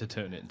want it to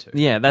turn into.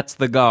 Yeah, that's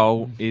the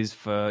goal, is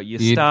for you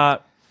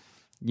start,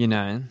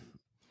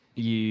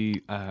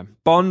 you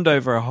bond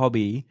over a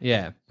hobby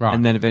Yeah. Right.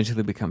 and then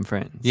eventually become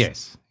friends.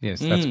 Yes,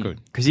 that's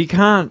good. Because you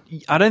can't,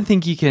 I don't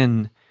think you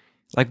can,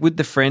 with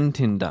the friend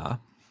Tinder,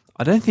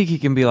 I don't think you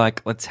can be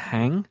like, let's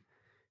hang.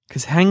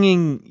 Because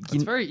hanging,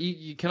 It's very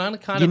you can only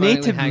kind you of need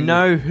only to hang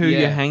know with- who yeah.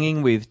 you're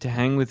hanging with to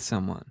hang with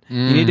someone.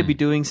 You need to be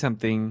doing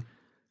something,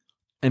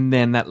 and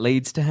then that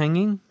leads to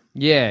hanging.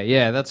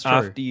 Yeah, that's true.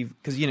 After you,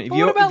 because if But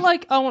you're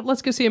what about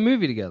let's go see a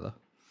movie together?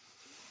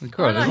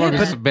 Good, as long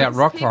as it's about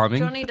rock climbing.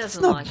 Johnny that's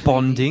doesn't not like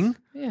bonding.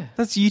 Yeah.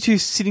 That's you two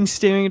sitting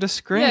staring at a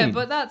screen. Yeah,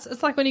 but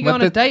it's like when you go But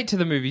on a the- date to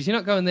the movies. You're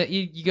not going there.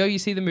 You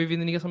see the movie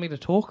and then you got something to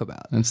talk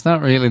about. It's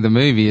not really the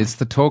movie, it's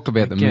the talk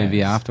about the movie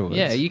guess. afterwards.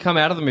 Yeah, you come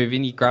out of the movie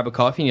and you grab a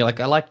coffee and you're like,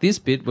 I like this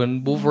bit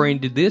when Wolverine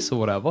did this or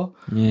whatever.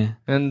 Yeah.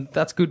 And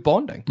that's good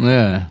bonding.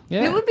 Yeah.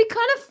 Yeah. It would be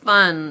kind of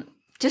fun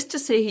just to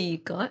see who you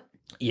got.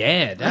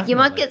 Yeah, definitely. You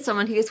might get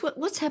someone who goes,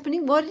 what's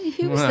happening?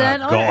 Who was Oh,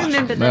 that? I God. don't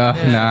remember No,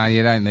 that.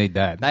 you don't need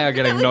that. They are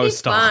getting That no would be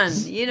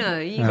stars. fun. You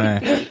Yeah.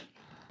 could be...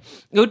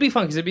 It would be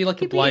fun because it'd be like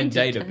a It'd be blind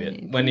date a bit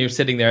entertaining. when you're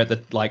sitting there at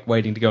the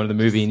waiting to go into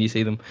the movie and you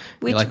see them.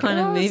 Which you're like, kind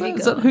of "Oh, movie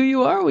is that goer?" who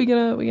you are? Are we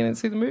gonna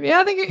see the movie?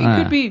 Yeah, I think it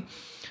could be.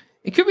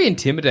 It could be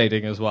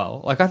intimidating as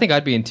well. I think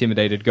I'd be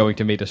intimidated going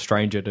to meet a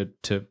stranger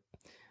to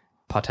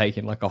partake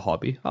in a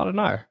hobby. I don't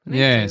know.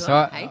 Yeah, too, so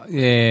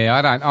I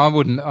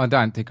I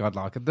don't think I'd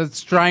like it. The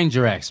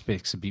stranger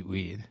aspect's a bit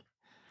weird.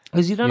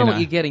 Because you don't know You what know.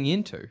 you're getting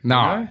into.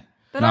 No. You know?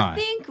 But no. I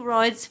think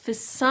rides, for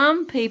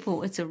some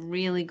people, it's a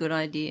really good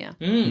idea.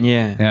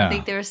 Yeah. Yeah. I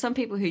think there are some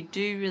people who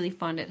do really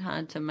find it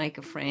hard to make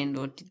a friend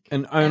or to,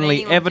 And only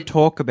anyone ever to-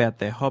 talk about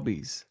their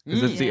hobbies.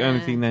 Because it's the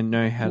only Yeah. thing they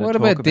know how to What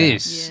talk about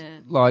this? Yeah.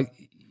 Like,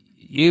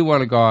 you want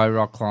to go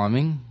rock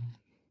climbing,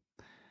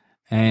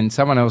 and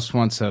someone else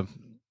wants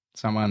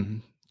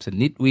someone to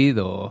knit with,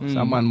 or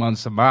someone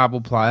wants a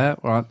marble player,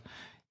 right?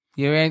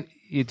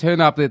 You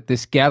turn up at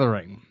this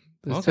gathering,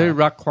 There's 2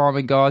 rock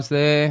climbing guys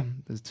there.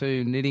 There's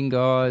 2 knitting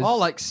guys. Oh,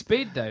 like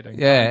speed dating.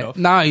 yeah. Kind of.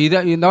 No, you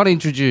don't. You're not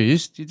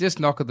introduced. You just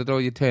knock at the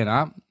door. You turn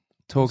up,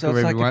 talk So to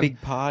it's everyone. like a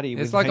big party.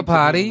 It's with like a heaps of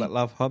party. people that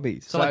love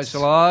hobbies.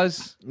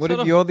 Socialise. What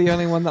if you're the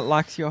only one that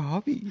likes your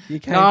hobby? You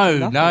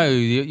can't. No.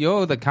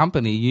 You're the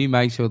company. You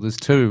make sure there's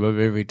 2 of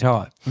every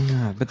type.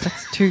 No, but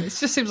that's too. It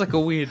just seems like a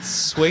weird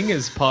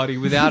swingers party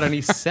without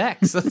any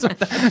sex. That's what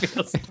that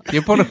feels like.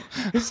 You put a.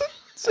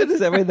 So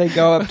does that mean they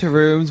go up to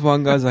rooms?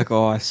 One guy's like,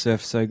 "Oh, I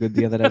surfed so good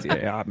the other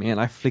day. Yeah, man,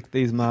 I flicked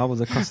these marbles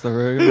across the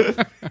room."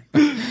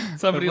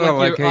 Somebody Well,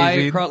 like like your eye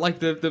easy. across, like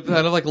the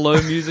kind of like low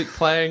music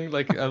playing,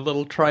 like a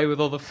little tray with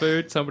all the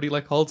food. Somebody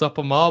like holds up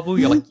a marble.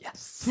 You're like,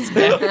 yes,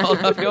 hold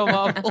up your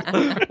marble.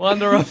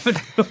 Wander up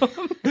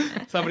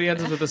and somebody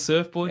enters with a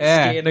surfboard,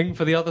 scanning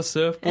for the other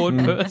surfboard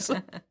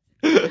person.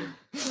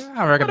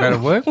 I reckon that'll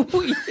work.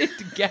 Weird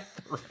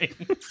gathering.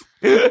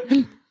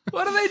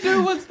 What do they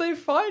do once they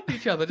find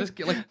each other? Just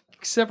get like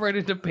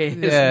separated into pairs.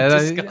 Yeah,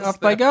 and discuss off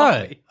they their go.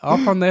 hobby.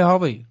 Off on their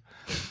hobby.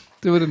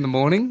 Do it in the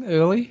morning,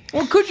 early.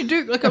 Well, could you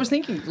do, like, I was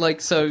thinking,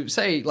 like, so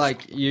say,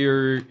 like,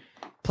 you're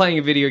playing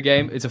a video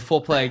game, it's a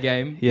 4-player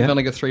game, Yeah. you've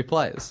only got 3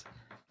 players.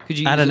 Could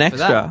you Add use an it for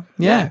extra.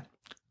 that? Yeah.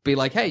 Be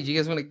like, hey, do you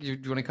guys want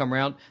to come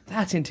around?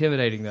 That's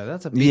intimidating, though.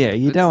 That's a big... Yeah,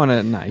 you don't want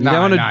to. No, you No,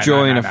 don't want to no,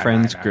 join no, a no,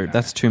 friends no, group. no.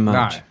 That's too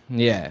much.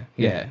 Yeah.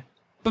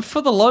 But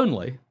for the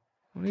lonely,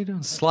 what are you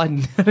doing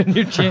sliding out in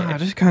your chair? I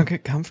just can't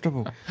get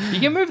comfortable. You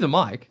can move the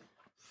mic.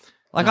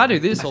 Like, I do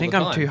this I all think the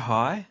time. I'm too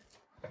high.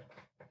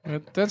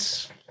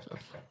 That's.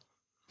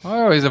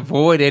 I always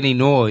avoid any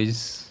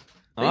noise.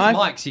 These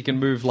mics you can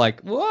move like,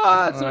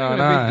 what? It's not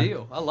even a big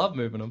deal. I love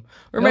moving them.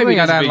 Or The maybe only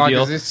thing it's I a don't big like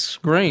deal. is this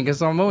screen because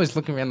I'm always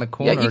looking around the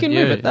corner. Yeah, you can at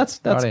move it. That's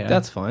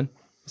Rightio. fine.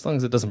 As long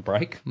as it doesn't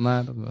break.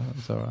 No,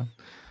 that's all right.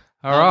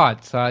 All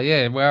right. So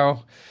yeah,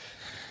 well,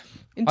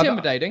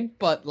 Intimidating,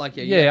 but like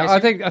yeah, I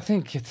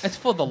think it's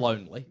for the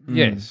lonely.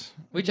 yes.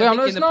 Which I Well, think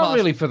no, in it's the not past-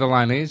 really for the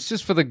lonely. It's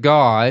just for the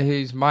guy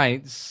whose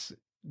mates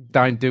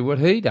don't do what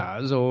he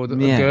does, or the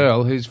Yeah.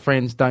 girl whose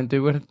friends don't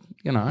do what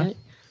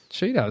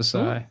she does.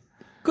 So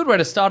Good way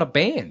to start a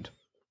band.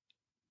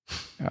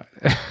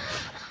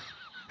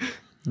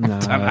 No,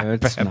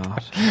 it's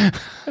not.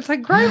 It's a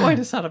great way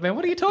to start a band.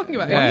 What are you talking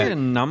about? Yeah. Get a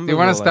number Do you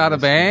want all to start a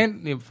over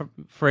band? Your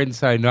friends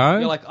say no.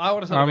 You're like, I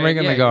want to start I'm a band.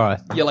 ringing the guy.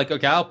 You're like,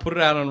 okay, I'll put it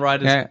out on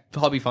Writer's Yeah.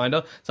 Hobby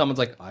Finder. Someone's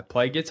like, I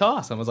play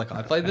guitar. Someone's like,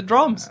 I play the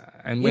drums.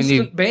 And when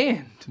Instant you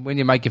band. when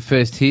you make your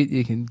first hit,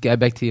 you can go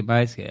back to your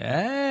mates.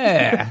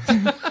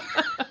 And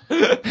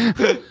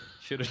go,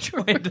 Should have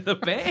joined the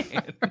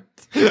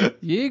band.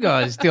 you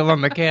guys still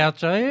on the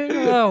couch, are you?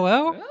 Oh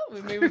well. Well,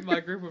 with me with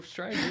my group of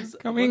strangers.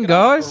 Come in, looking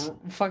out guys. for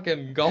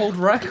fucking gold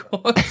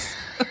records.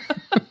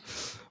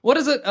 What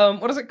does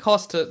it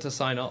cost to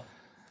sign up?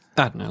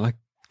 I don't know, like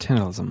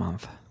 $10 a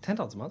month.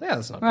 $10 a month? Yeah,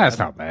 that's not That's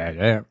bad. not bad.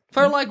 Yeah.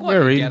 For like what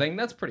We're you're in. getting,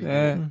 that's pretty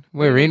good.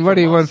 We're in. What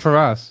do you want for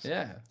us?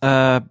 Yeah.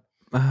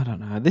 I don't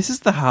know. This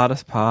is the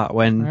hardest part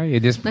when. Oh, you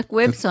just Like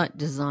website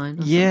design.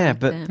 or Yeah, something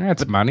but- like that.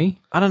 that's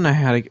money. I don't know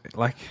how to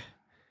like.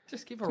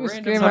 Just give a Just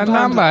random give a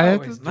sometimes number. I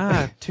always-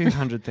 Nah,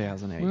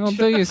 200,000 each. Well,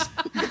 do you?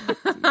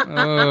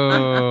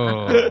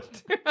 Oh,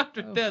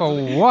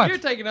 for what? You're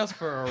taking us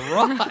for a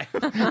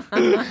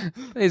ride.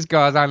 These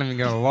guys aren't even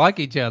going to like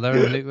each other.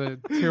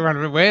 And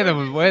 200. We're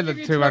the Give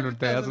you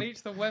 200,000.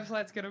 each. The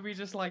website's going to be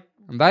just like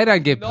They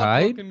don't get not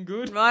paid. looking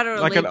good. Writer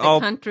will Like leave an the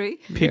old- country.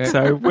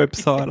 Pixo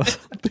website or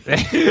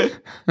something.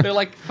 They're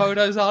like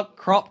photos aren't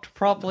cropped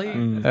properly.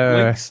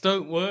 Links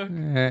don't work.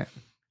 Yeah.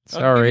 I'll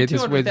Sorry, give you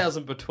this with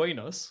 200,000 between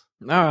us.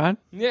 All right.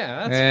 Yeah,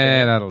 that's yeah,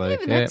 fair. that'll do. Yeah,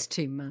 but Yeah. that's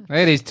too much.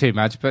 It is too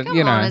much, but Come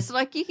you know, on, it's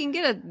like you can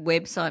get a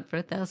website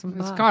for $1,000.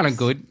 it's kind of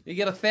good. You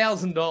get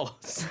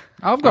 $1,000.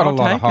 I've got I'll a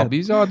lot of take it.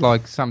 hobbies. I'd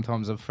like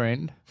sometimes a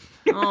friend.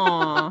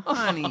 Oh,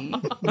 honey.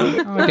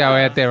 I go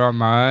out there on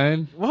my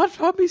own. What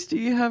hobbies do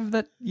you have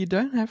that you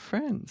don't have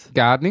friends?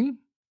 Gardening.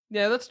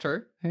 Yeah, that's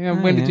true. Yeah,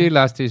 Oh, when did yeah. you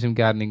last do some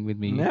gardening with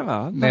me?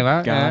 Never. Never.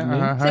 Not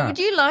gardening. So would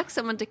you like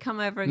someone to come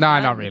over and No,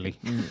 garden? not really.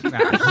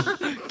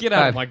 Get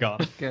out of my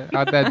garden.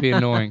 That'd be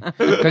annoying.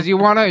 Because you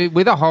want to,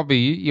 with a hobby,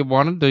 you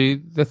want to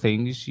do the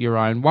things your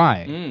own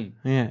way.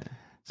 Yeah.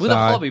 With a So-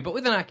 hobby, but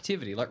with an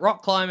activity, like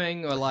rock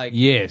climbing or like...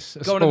 Yes,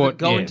 a sport,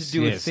 going yes, to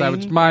do a yes. So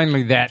it's thing.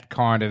 mainly that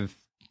kind of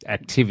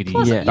activity.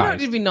 Plus, Yeah. you know what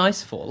it'd be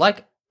nice for?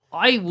 Like,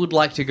 I would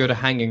like to go to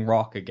Hanging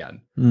Rock again.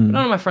 But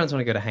none of my friends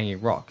want to go to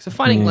Hanging Rock. So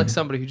finding like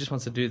somebody who just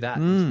wants to do that.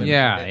 and spend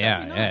Yeah, a day, yeah,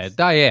 that'd be yeah. nice.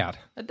 Day out.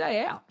 A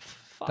day out.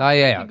 Fuck,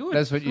 Day that'd out. be good.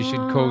 That's what you should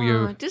call Oh,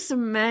 you. just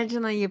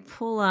imagine like you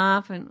pull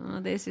up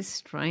and there's this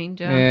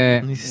stranger.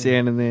 Yeah. He's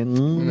standing there.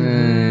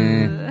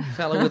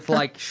 Fella with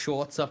like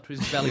shorts up to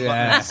his belly button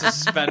Yeah. and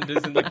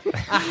suspenders and like a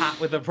hat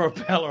with a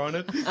propeller on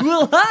it.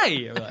 Well,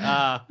 hey! I'm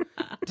like,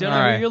 don't know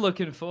Alright. who you're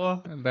looking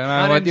for. Don't know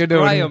My what name's you're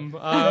doing. Graham.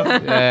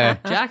 Yeah.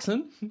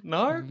 Jackson?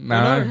 No?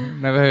 No,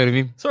 never heard of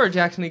him. Sorry,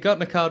 Jackson. He got in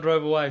the car,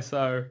 drove away.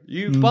 So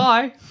you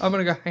bye. I'm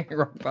gonna go hang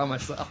around by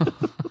myself.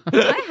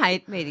 I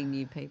hate meeting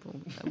new people.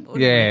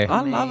 Yeah.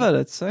 I love it.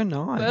 It's so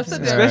nice. That's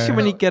the Especially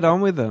when you get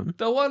on with them.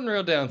 The one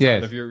real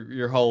downside of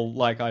your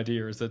whole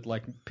idea is that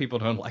people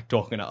don't like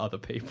talking to other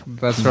people.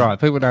 That's right.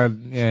 People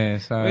don't. Yeah.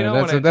 So We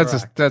don't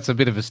that's a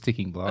bit of a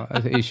sticking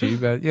issue,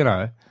 but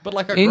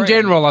But in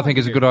general, I think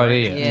it's a good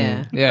idea.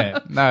 Yeah. Yeah.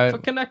 No. For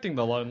connecting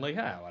the lonely,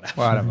 whatever.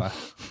 Whatever.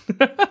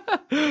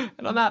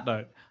 And on that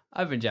note,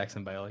 I've been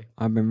Jackson Bailey.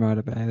 I've been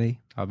Ryder Bailey.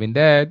 I've been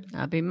Dad.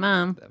 I'll be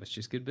Mum. That was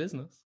just good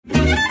business.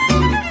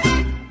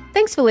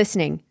 Thanks for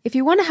listening. If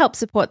you want to help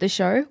support the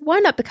show, why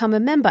not become a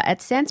member at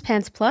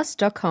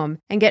sanspantsplus.com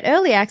and get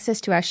early access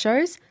to our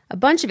shows, a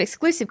bunch of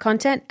exclusive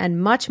content,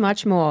 and much,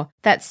 much more.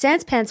 That's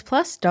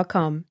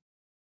sanspantsplus.com.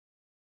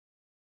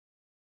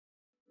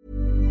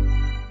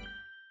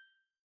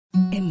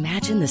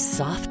 Imagine the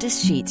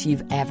softest sheets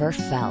you've ever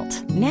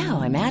felt.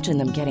 Now imagine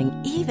them getting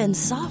even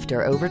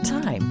softer over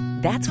time.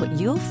 That's what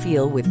you'll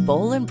feel with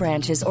Boll &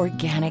 Branch's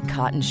organic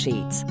cotton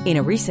sheets. In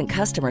a recent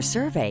customer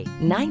survey,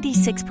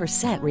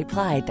 96%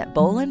 replied that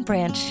Boll &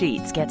 Branch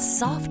sheets get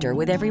softer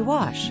with every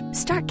wash.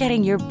 Start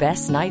getting your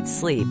best night's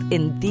sleep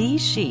in these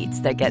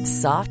sheets that get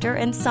softer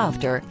and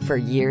softer for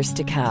years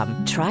to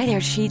come. Try their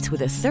sheets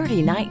with a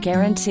 30-night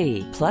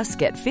guarantee. Plus,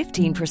 get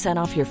 15%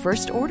 off your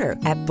first order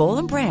at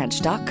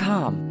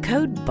bollandbranch.com.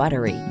 Code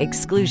BUTTERY.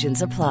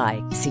 Exclusions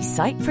apply. See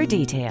site for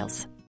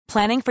details.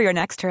 Planning for your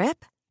next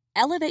trip?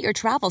 Elevate your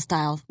travel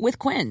style with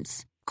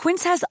Quince.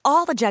 Quince has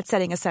all the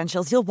jet-setting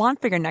essentials you'll want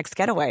for your next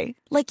getaway,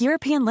 like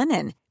European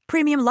linen,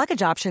 premium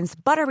luggage options,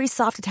 buttery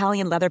soft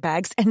Italian leather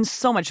bags, and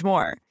so much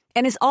more.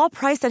 And is all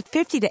priced at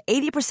 50 to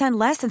 80%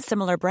 less than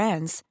similar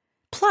brands.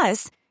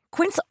 Plus,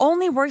 Quince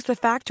only works with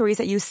factories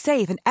that use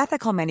safe and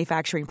ethical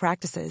manufacturing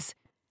practices.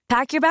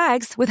 Pack your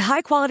bags with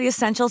high-quality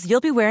essentials you'll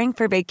be wearing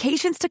for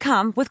vacations to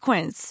come with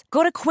Quince.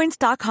 Go to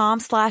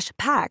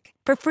quince.com/pack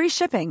for free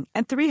shipping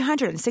and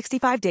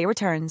 365-day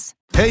returns.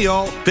 Hey,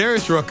 y'all,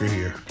 Darius Rucker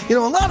here. A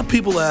lot of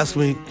people ask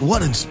me,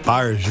 what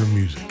inspires your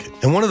music?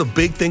 And one of the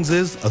big things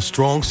is a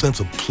strong sense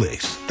of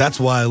place. That's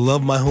why I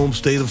love my home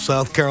state of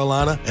South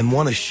Carolina and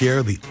want to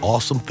share the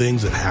awesome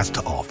things it has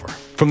to offer.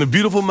 From the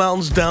beautiful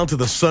mountains down to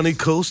the sunny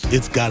coast,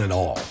 it's got it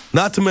all.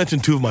 Not to mention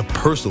two of my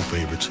personal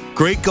favorites,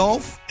 great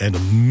golf and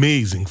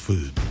amazing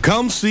food.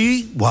 Come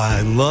see why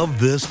I love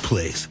this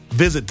place.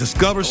 Visit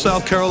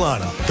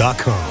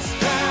discoversouthcarolina.com.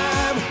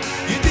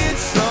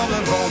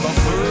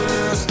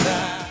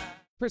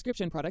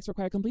 Prescription products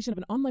require completion of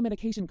an online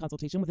medication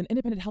consultation with an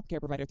independent healthcare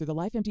provider through the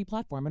LifeMD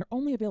platform and are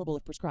only available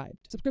if prescribed.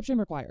 Subscription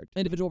required.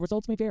 Individual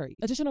results may vary.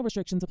 Additional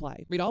restrictions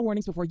apply. Read all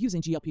warnings before using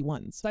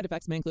GLP-1s. Side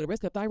effects may include a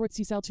risk of thyroid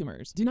C-cell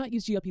tumors. Do not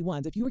use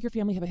GLP-1s if you or your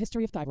family have a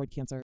history of thyroid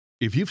cancer.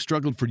 If you've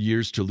struggled for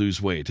years to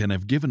lose weight and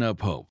have given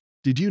up hope,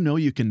 did you know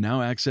you can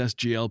now access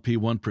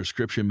GLP-1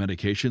 prescription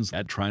medications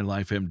at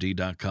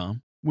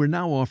TryLifeMD.com? We're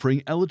now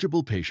offering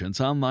eligible patients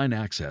online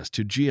access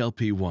to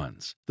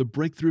GLP-1s, the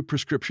breakthrough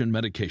prescription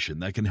medication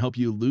that can help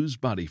you lose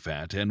body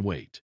fat and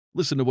weight.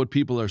 Listen to what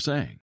people are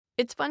saying.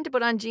 It's fun to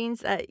put on jeans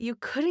that you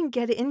couldn't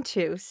get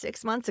into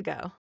 6 months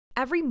ago.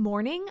 Every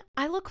morning,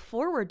 I look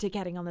forward to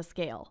getting on the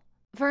scale.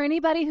 For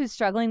anybody who's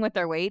struggling with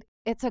their weight,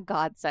 it's a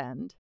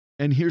godsend.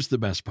 And here's the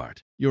best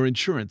part. Your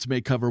insurance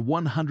may cover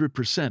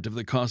 100% of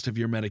the cost of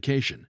your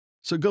medication.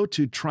 So go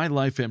to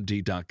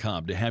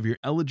TryLifeMD.com to have your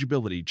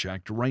eligibility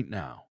checked right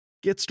now.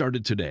 Get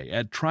started today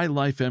at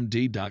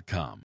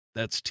TryLifeMD.com.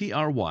 That's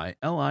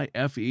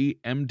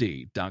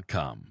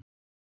TryLifeMD.com.